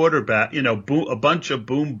 2 quarterback, a bunch of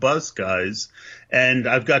boom bust guys, and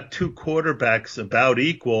I've got 2 quarterbacks about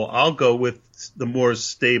equal, I'll go with the more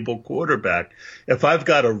stable quarterback. If I've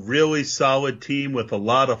got a really solid team with a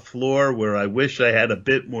lot of floor where I wish I had a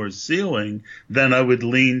bit more ceiling, then I would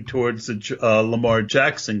lean towards the Lamar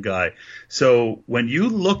Jackson guy. So when you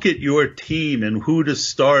look at your team and who to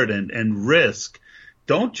start and risk,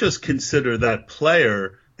 don't just consider that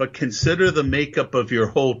player, but consider the makeup of your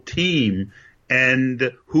whole team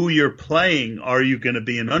and who you're playing. Are you going to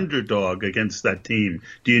be an underdog against that team?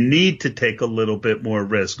 Do you need to take a little bit more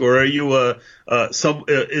risk? Or are you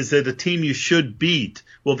is it a team you should beat?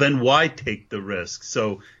 Well, then why take the risk?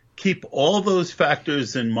 So keep all those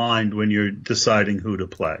factors in mind when you're deciding who to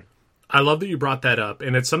play. I love that you brought that up,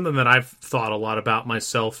 and it's something that I've thought a lot about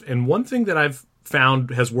myself. And one thing that I've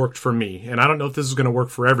found has worked for me, and I don't know if this is going to work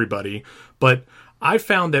for everybody, but I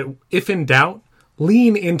found that if in doubt,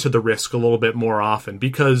 lean into the risk a little bit more often,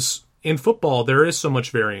 because in football there is so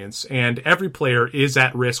much variance and every player is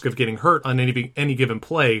at risk of getting hurt on any given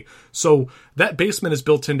play. So that basement is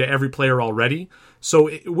built into every player already.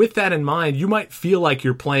 So with that in mind, you might feel like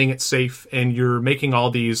you're playing it safe and you're making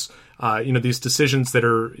all these these decisions that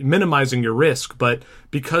are minimizing your risk, but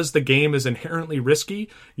because the game is inherently risky,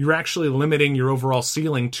 you're actually limiting your overall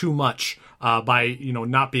ceiling too much by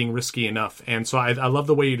not being risky enough. And so I love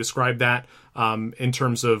the way you describe that in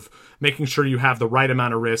terms of making sure you have the right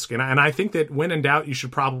amount of risk. And I think that when in doubt, you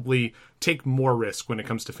should probably take more risk when it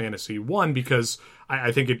comes to fantasy. 1, because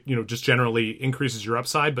I think it just generally increases your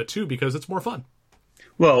upside, but 2, because it's more fun.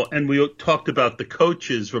 Well, and we talked about the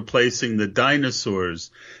coaches replacing the dinosaurs.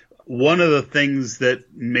 One of the things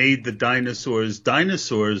that made the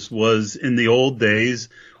dinosaurs was in the old days,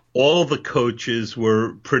 all the coaches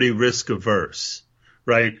were pretty risk averse,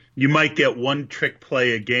 right? You might get one trick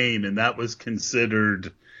play a game and that was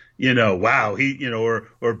considered, wow,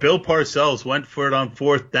 or Bill Parcells went for it on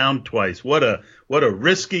 4th down twice. What a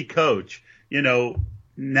risky coach.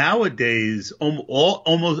 Nowadays,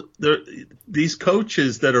 these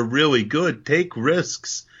coaches that are really good take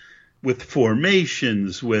risks with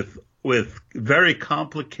formations, with very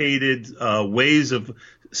complicated ways of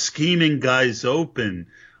scheming guys open.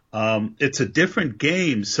 It's a different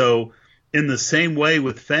game. So in the same way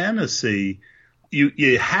with fantasy,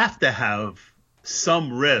 you have to have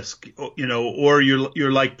some risk, or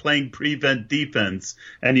you're like playing prevent defense,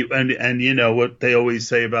 and you know what they always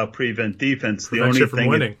say about prevent defense. Prevents the only you from thing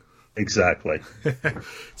winning. Exactly.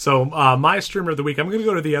 So my streamer of the week, I'm going to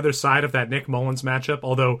go to the other side of that Nick Mullins matchup,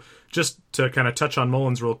 although just to kind of touch on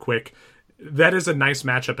Mullins real quick, that is a nice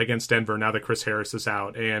matchup against Denver now that Chris Harris is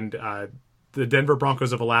out. And the Denver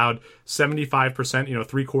Broncos have allowed 75%,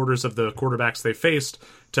 three-quarters of the quarterbacks they faced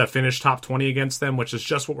to finish top 20 against them, which is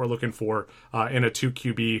just what we're looking for in a 2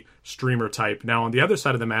 QB streamer type. Now, on the other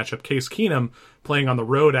side of the matchup, Case Keenum playing on the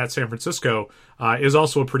road at San Francisco is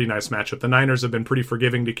also a pretty nice matchup. The Niners have been pretty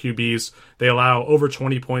forgiving to QBs. They allow over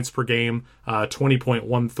 20 points per game,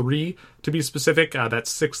 20.13 to be specific. That's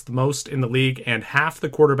sixth most in the league, and half the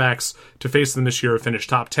quarterbacks to face them this year have finished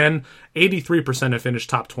top 10. 83% have finished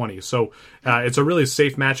top 20. So it's a really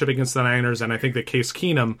safe matchup against the Niners, and I think that Case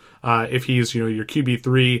Keenum, if he's your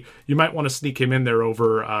QB3, you might want to sneak him in there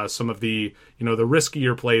over some of the the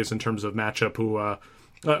riskier plays in terms of matchup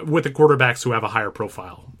with the quarterbacks who have a higher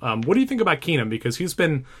profile. What do you think about Keenum? Because he's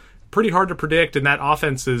been pretty hard to predict, and that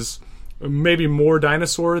offense is maybe more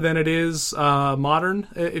dinosaur than it is modern,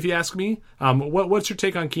 if you ask me. What's your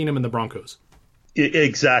take on Keenum and the Broncos?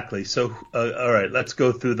 Exactly. So, all right, let's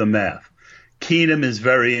go through the math. Keenum is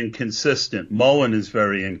very inconsistent. Mullen is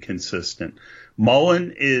very inconsistent.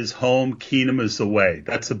 Mullen is home, Keenum is away.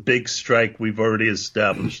 That's a big strike. We've already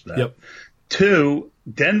established that. Yep. 2,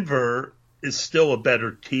 Denver is still a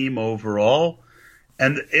better team overall.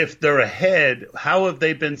 And if they're ahead, how have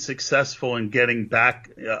they been successful in getting back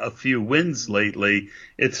a few wins lately?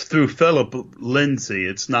 It's through Philip Lindsay.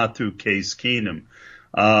 It's not through Case Keenum.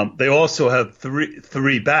 They also have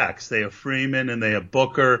three backs. They have Freeman and they have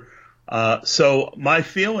Booker. So my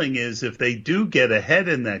feeling is if they do get ahead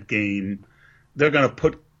in that game, they're going to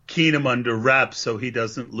put Keenum under wraps so he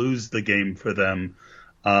doesn't lose the game for them.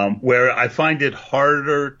 Where I find it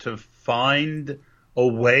harder to find a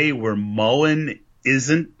way where Mullen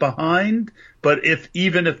isn't behind. But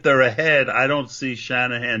even if they're ahead, I don't see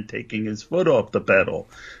Shanahan taking his foot off the pedal.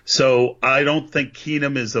 So I don't think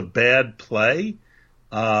Keenum is a bad play.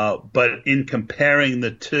 But in comparing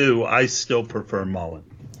the two, I still prefer Mullen.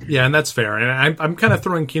 Yeah, and that's fair. And I'm kind of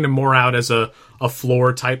throwing Keenum more out as a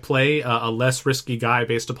floor type play, a less risky guy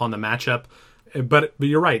based upon the matchup. But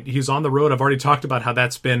you're right. He's on the road. I've already talked about how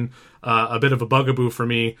that's been a bit of a bugaboo for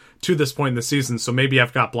me to this point in the season. So maybe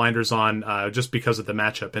I've got blinders on just because of the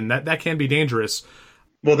matchup, and that can be dangerous.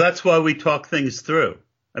 Well, that's why we talk things through.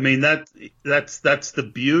 I mean, that's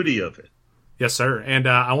the beauty of it. Yes, sir. And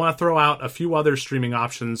I want to throw out a few other streaming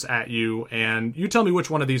options at you, and you tell me which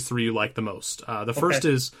one of these three you like the most. The first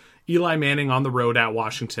is Eli Manning on the road at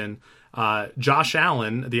Washington. Josh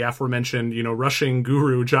Allen, the aforementioned, rushing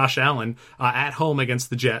guru Josh Allen, at home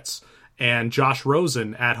against the Jets, and Josh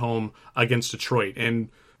Rosen at home against Detroit. And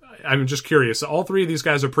I'm just curious. All three of these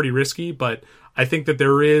guys are pretty risky, but I think that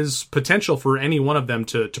there is potential for any one of them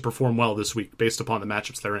to perform well this week based upon the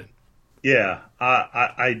matchups they're in. Yeah,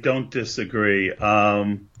 I don't disagree.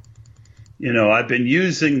 I've been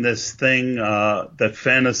using this thing that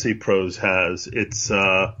Fantasy Pros has. It's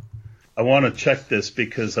I want to check this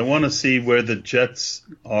because I want to see where the Jets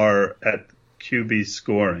are at QB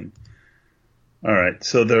scoring. All right,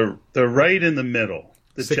 so they're right in the middle.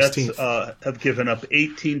 The 16th. Jets have given up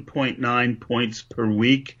 18.9 points per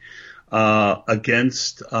week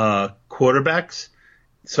against quarterbacks.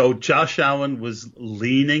 So Josh Allen was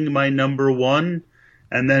leaning my number one,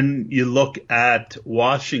 and then you look at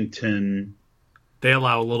Washington. They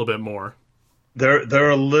allow a little bit more. They're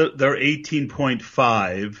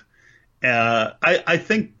 18.5. I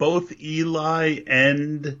think both Eli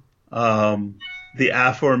and the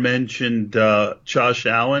aforementioned Josh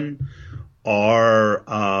Allen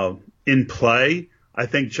are in play. I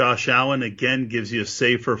think Josh Allen again gives you a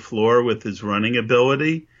safer floor with his running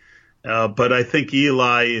ability. But I think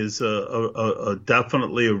Eli is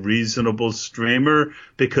definitely a reasonable streamer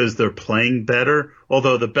because they're playing better.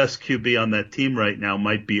 Although the best QB on that team right now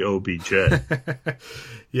might be OBJ.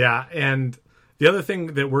 Yeah, and the other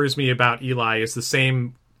thing that worries me about Eli is the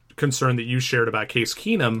same concern that you shared about Case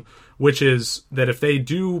Keenum, which is that if they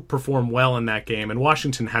do perform well in that game, and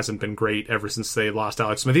Washington hasn't been great ever since they lost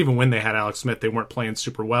Alex Smith. Even when they had Alex Smith, they weren't playing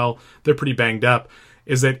super well. They're pretty banged up.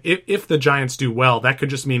 Is that if the Giants do well, that could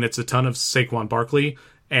just mean it's a ton of Saquon Barkley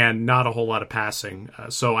and not a whole lot of passing.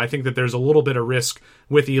 So I think that there's a little bit of risk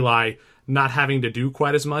with Eli not having to do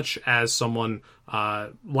quite as much as someone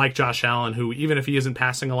like Josh Allen, who, even if he isn't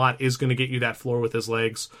passing a lot, is going to get you that floor with his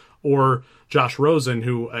legs, or Josh Rosen,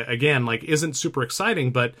 who, again, isn't super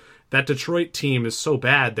exciting, but that Detroit team is so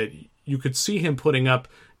bad that you could see him putting up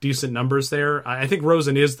decent numbers there. I think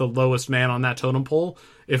Rosen is the lowest man on that totem pole,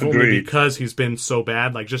 if Agreed. only because he's been so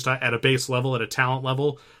bad, just at a base level, at a talent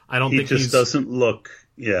level. I don't think he just doesn't look.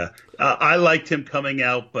 Yeah, I liked him coming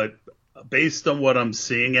out, but based on what I'm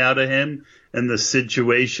seeing out of him and the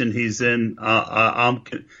situation he's in,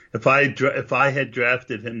 if I had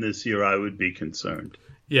drafted him this year, I would be concerned.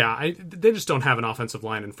 Yeah, they just don't have an offensive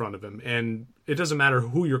line in front of him. And it doesn't matter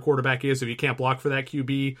who your quarterback is. If you can't block for that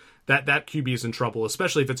QB, that QB is in trouble,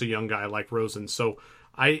 especially if it's a young guy like Rosen. So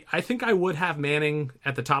I think I would have Manning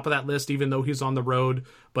at the top of that list, even though he's on the road.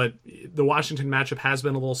 But the Washington matchup has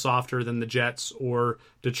been a little softer than the Jets or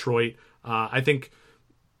Detroit. I think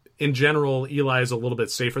in general, Eli is a little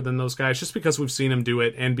bit safer than those guys just because we've seen him do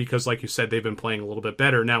it and because, like you said, they've been playing a little bit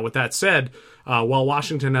better. Now, with that said, while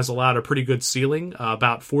Washington has allowed a pretty good ceiling,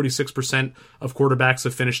 about 46% of quarterbacks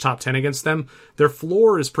have finished top 10 against them, their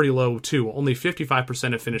floor is pretty low too. Only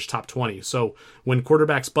 55% have finished top 20. So when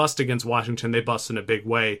quarterbacks bust against Washington, they bust in a big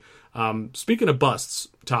way. Speaking of busts,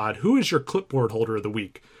 Todd, who is your clipboard holder of the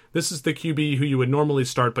week? This is the QB who you would normally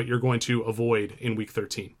start, but you're going to avoid in week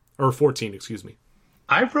 13 or 14, excuse me.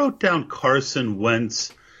 I wrote down Carson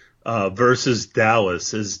Wentz versus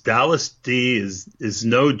Dallas. As Dallas D is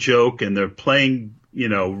no joke, and they're playing,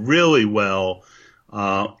 really well.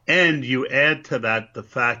 And you add to that the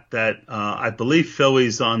fact that I believe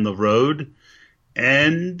Philly's on the road,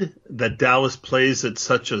 and that Dallas plays at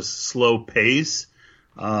such a slow pace.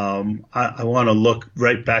 I want to look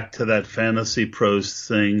right back to that Fantasy Pros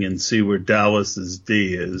thing and see where Dallas's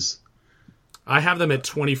D is. I have them at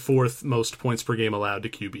 24th most points per game allowed to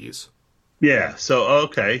QBs. Yeah, so,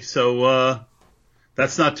 okay. So,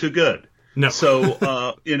 that's not too good. No.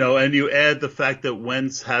 So, and you add the fact that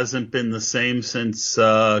Wentz hasn't been the same since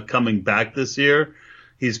coming back this year.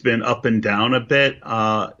 He's been up and down a bit.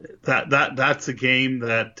 That's a game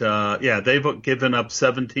that, they've given up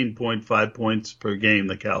 17.5 points per game,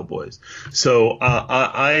 the Cowboys. So,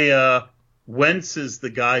 Wentz is the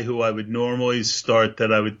guy who I would normally start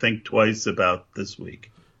that I would think twice about this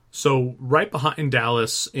week. So right behind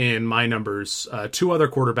Dallas in my numbers, two other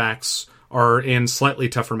quarterbacks are in slightly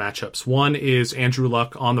tougher matchups. One is Andrew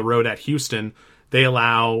Luck on the road at Houston. They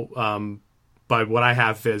allow, by what I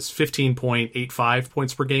have, is 15.85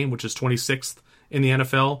 points per game, which is 26th in the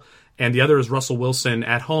NFL. And the other is Russell Wilson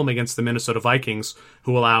at home against the Minnesota Vikings,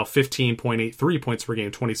 who allow 15.83 points per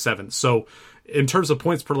game, 27th. So in terms of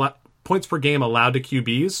points per game allowed to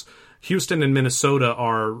QBs, Houston and Minnesota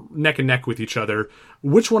are neck and neck with each other.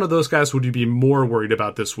 Which one of those guys would you be more worried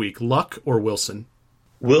about this week, Luck or Wilson?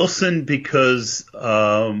 Wilson, because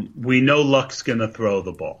we know Luck's going to throw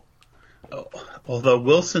the ball. Although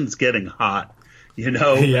Wilson's getting hot,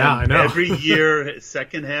 Yeah, I know. Every year,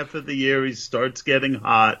 second half of the year, he starts getting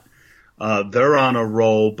hot. They're on a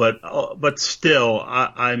roll, but still,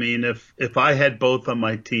 I mean, if I had both on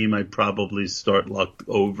my team, I'd probably start Luck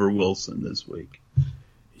over Wilson this week.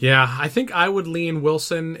 Yeah, I think I would lean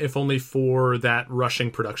Wilson, if only for that rushing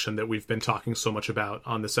production that we've been talking so much about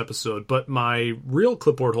on this episode. But my real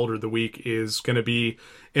clipboard holder of the week is going to be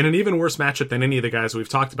in an even worse matchup than any of the guys we've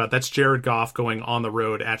talked about. That's Jared Goff going on the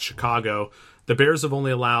road at Chicago. The Bears have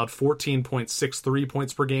only allowed 14.63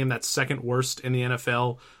 points per game. That's second worst in the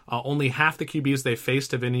NFL. Only half the QBs they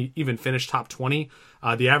faced have even finished top 20.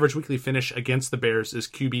 The average weekly finish against the Bears is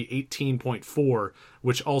QB 18.4,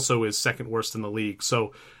 which also is second worst in the league.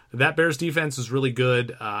 So that Bears defense is really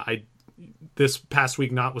good. This past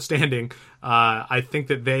week notwithstanding, I think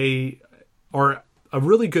that they are a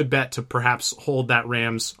really good bet to perhaps hold that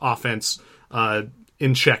Rams offense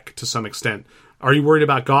in check to some extent. Are you worried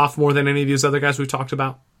about Goff more than any of these other guys we've talked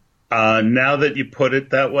about? Now that you put it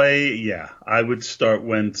that way, yeah, I would start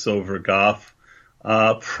Wentz over Goff.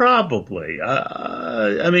 Probably.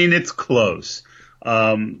 I mean, it's close.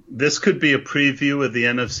 This could be a preview of the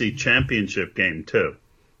NFC Championship game, too.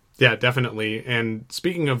 Yeah, definitely. And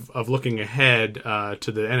speaking of looking ahead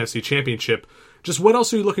to the NFC Championship, just what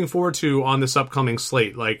else are you looking forward to on this upcoming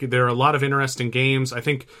slate? Like, there are a lot of interesting games. I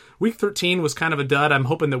think Week 13 was kind of a dud. I'm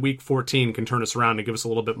hoping that Week 14 can turn us around and give us a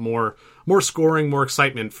little bit more scoring, more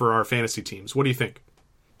excitement for our fantasy teams. What do you think?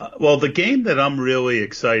 Well, the game that I'm really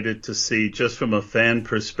excited to see, just from a fan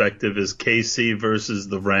perspective, is KC versus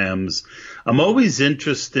the Rams. I'm always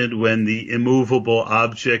interested when the immovable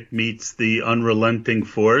object meets the unrelenting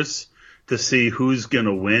force to see who's going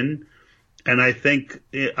to win. And I think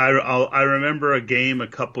I remember a game a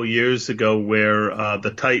couple years ago where the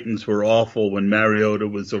Titans were awful when Mariota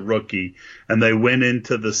was a rookie, and they went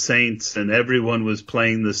into the Saints, and everyone was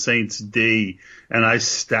playing the Saints D, and I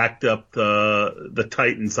stacked up the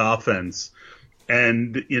Titans offense,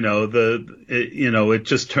 and it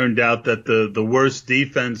just turned out that the worst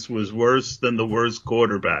defense was worse than the worst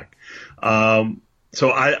quarterback. So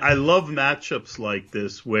I love matchups like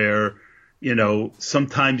this where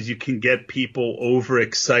sometimes you can get people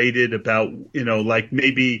overexcited about, like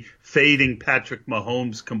maybe fading Patrick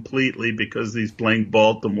Mahomes completely because he's playing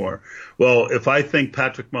Baltimore. Well, if I think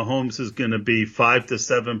Patrick Mahomes is going to be 5 to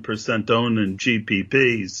 7% owned in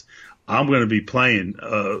GPPs, I'm going to be playing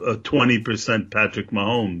a 20% Patrick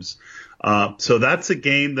Mahomes. So that's a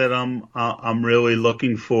game that I'm really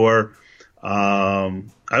looking for. I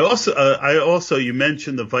also, you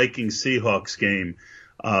mentioned the Vikings Seahawks game.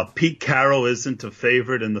 Pete Carroll isn't a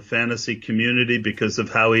favorite in the fantasy community because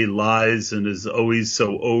of how he lies and is always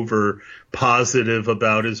so over positive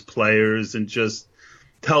about his players and just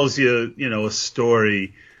tells you, a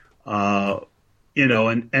story,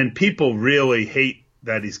 and people really hate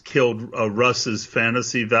that he's killed Russ's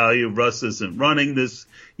fantasy value. Russ isn't running this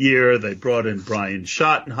year. They brought in Brian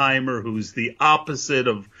Schottenheimer, who's the opposite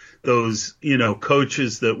of those,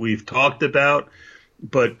 coaches that we've talked about.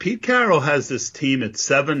 But Pete Carroll has this team at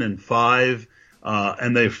 7-5,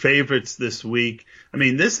 and they're favorites this week. I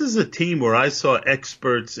mean, this is a team where I saw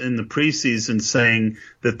experts in the preseason saying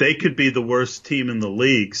that they could be the worst team in the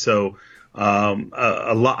league. So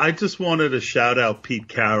I just wanted to shout out Pete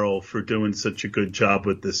Carroll for doing such a good job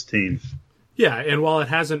with this team. Yeah, and while it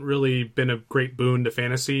hasn't really been a great boon to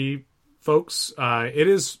fantasy folks, it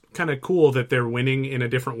is kind of cool that they're winning in a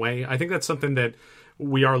different way. I think that's something that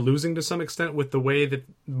we are losing to some extent with the way that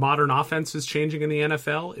modern offense is changing in the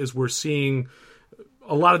NFL, is we're seeing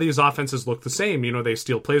a lot of these offenses look the same. They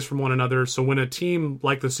steal plays from one another. So when a team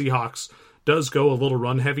like the Seahawks does go a little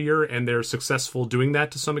run heavier and they're successful doing that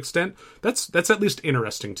to some extent, that's at least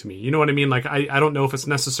interesting to me. You know what I mean? Like, I don't know if it's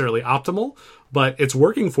necessarily optimal, but it's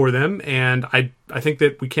working for them. And I think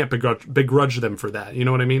that we can't begrudge them for that. You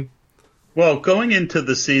know what I mean? Well, going into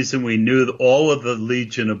the season, we knew that all of the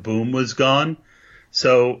Legion of Boom was gone.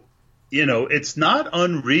 So, it's not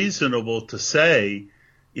unreasonable to say,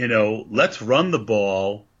 let's run the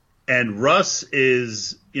ball. And Russ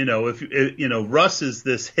is, Russ is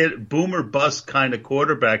this hit boomer bust kind of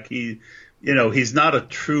quarterback. He's not a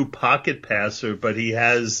true pocket passer, but he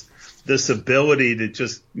has this ability to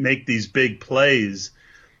just make these big plays.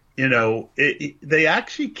 They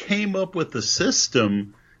actually came up with a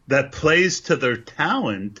system that plays to their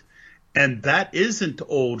talent. And that isn't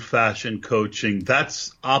old-fashioned coaching.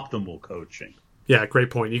 That's optimal coaching. Yeah, great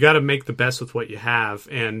point. You got to make the best with what you have,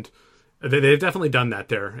 and they've definitely done that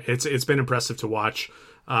there. It's been impressive to watch.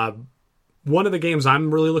 One of the games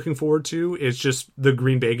I'm really looking forward to is just the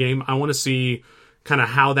Green Bay game. I want to see kind of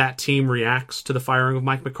how that team reacts to the firing of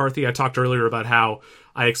Mike McCarthy. I talked earlier about how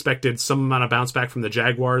I expected some amount of bounce back from the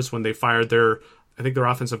Jaguars when they fired their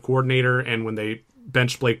offensive coordinator and when they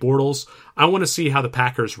benched Blake Bortles. I want to see how the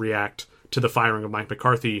Packers react to the firing of Mike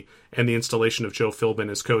McCarthy and the installation of Joe Philbin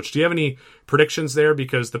as coach. Do you have any predictions there?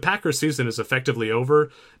 Because the Packers season is effectively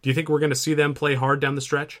over. Do you think we're going to see them play hard down the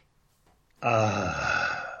stretch?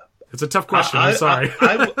 It's a tough question. I'm sorry.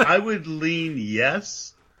 I would lean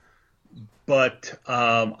yes, but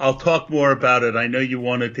I'll talk more about it. I know you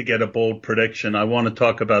wanted to get a bold prediction. I want to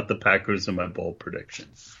talk about the Packers and my bold prediction.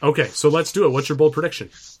 Okay, so let's do it. What's your bold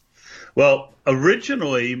prediction? Well,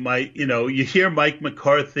 originally, you hear Mike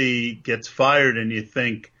McCarthy gets fired and you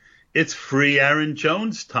think it's free Aaron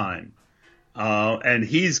Jones time. And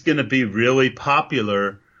he's going to be really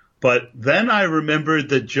popular. But then I remembered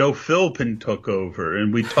that Joe Philbin took over,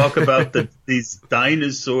 and we talk about these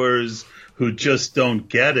dinosaurs who just don't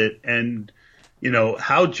get it. And,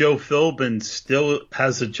 how Joe Philbin still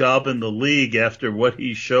has a job in the league after what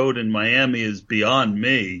he showed in Miami is beyond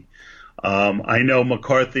me. I know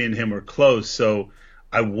McCarthy and him are close, so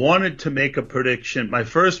I wanted to make a prediction. My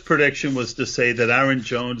first prediction was to say that Aaron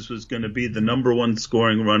Jones was going to be the number one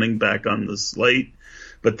scoring running back on the slate,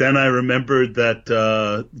 but then I remembered that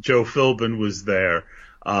Joe Philbin was there.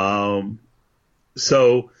 But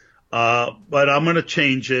I'm going to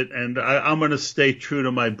change it, and I'm going to stay true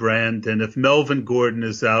to my brand. And if Melvin Gordon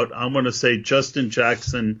is out, I'm going to say Justin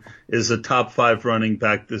Jackson is a top 5 running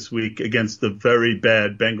back this week against the very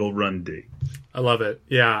bad Bengal run D. I love it.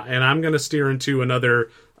 Yeah, and I'm going to steer into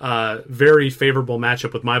another very favorable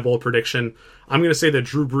matchup with my bold prediction. I'm going to say that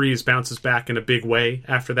Drew Brees bounces back in a big way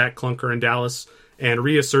after that clunker in Dallas and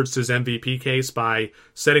reasserts his MVP case by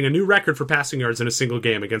setting a new record for passing yards in a single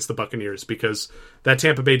game against the Buccaneers, because that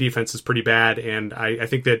Tampa Bay defense is pretty bad, and I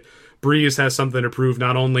think that Brees has something to prove,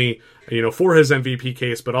 not only for his MVP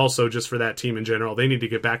case, but also just for that team in general. They need to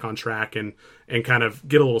get back on track and kind of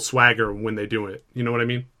get a little swagger when they do it. You know what I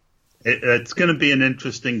mean? It's going to be an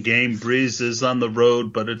interesting game. Brees is on the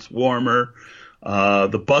road, but it's warmer.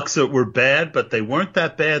 The Bucs were bad, but they weren't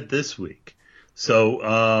that bad this week.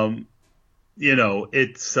 So,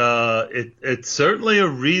 it's certainly a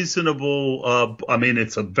reasonable. I mean,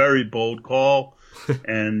 it's a very bold call,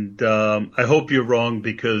 and I hope you're wrong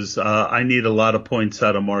because I need a lot of points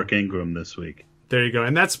out of Mark Ingram this week. There you go.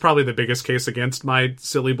 And that's probably the biggest case against my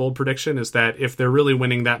silly bold prediction is that if they're really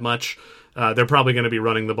winning that much, they're probably going to be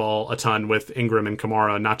running the ball a ton with Ingram and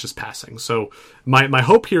Kamara, not just passing. So my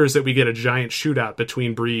hope here is that we get a giant shootout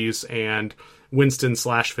between Breeze and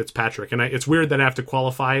Winston/Fitzpatrick. And it's weird that I have to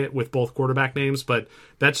qualify it with both quarterback names, but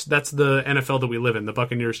that's the NFL that we live in. The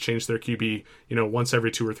Buccaneers change their QB, once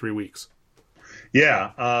every 2 or 3 weeks.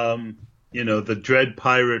 Yeah. The dread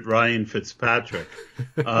pirate Ryan Fitzpatrick.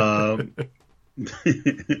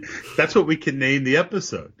 That's what we can name the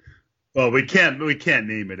episode. Well, we can't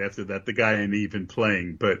name it after that. The guy ain't even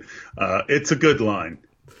playing, but it's a good line.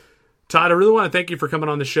 Todd, I really want to thank you for coming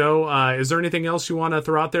on the show. Is there anything else you want to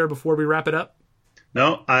throw out there before we wrap it up?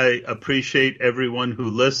 No, I appreciate everyone who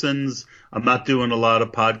listens. I'm not doing a lot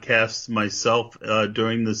of podcasts myself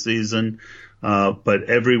during the season, but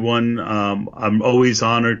everyone, I'm always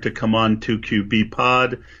honored to come on 2QB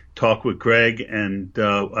Pod, talk with Greg, and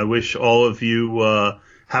I wish all of you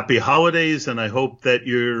happy holidays, and I hope that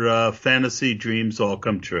your fantasy dreams all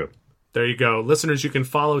come true. There you go. Listeners, you can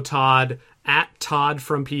follow Todd at Todd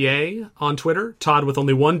from PA on Twitter, Todd with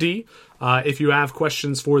only one D. If you have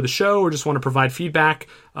questions for the show or just want to provide feedback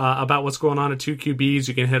about what's going on at 2QBs,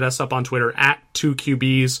 you can hit us up on Twitter at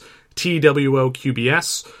 2QBs,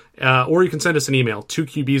 TWOQBS, or you can send us an email,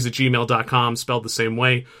 2QBs@gmail.com, spelled the same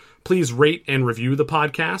way. Please rate and review the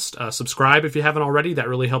podcast. Subscribe if you haven't already. That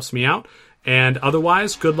really helps me out. And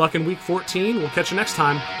otherwise, good luck in Week 14. We'll catch you next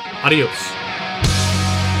time. Adios.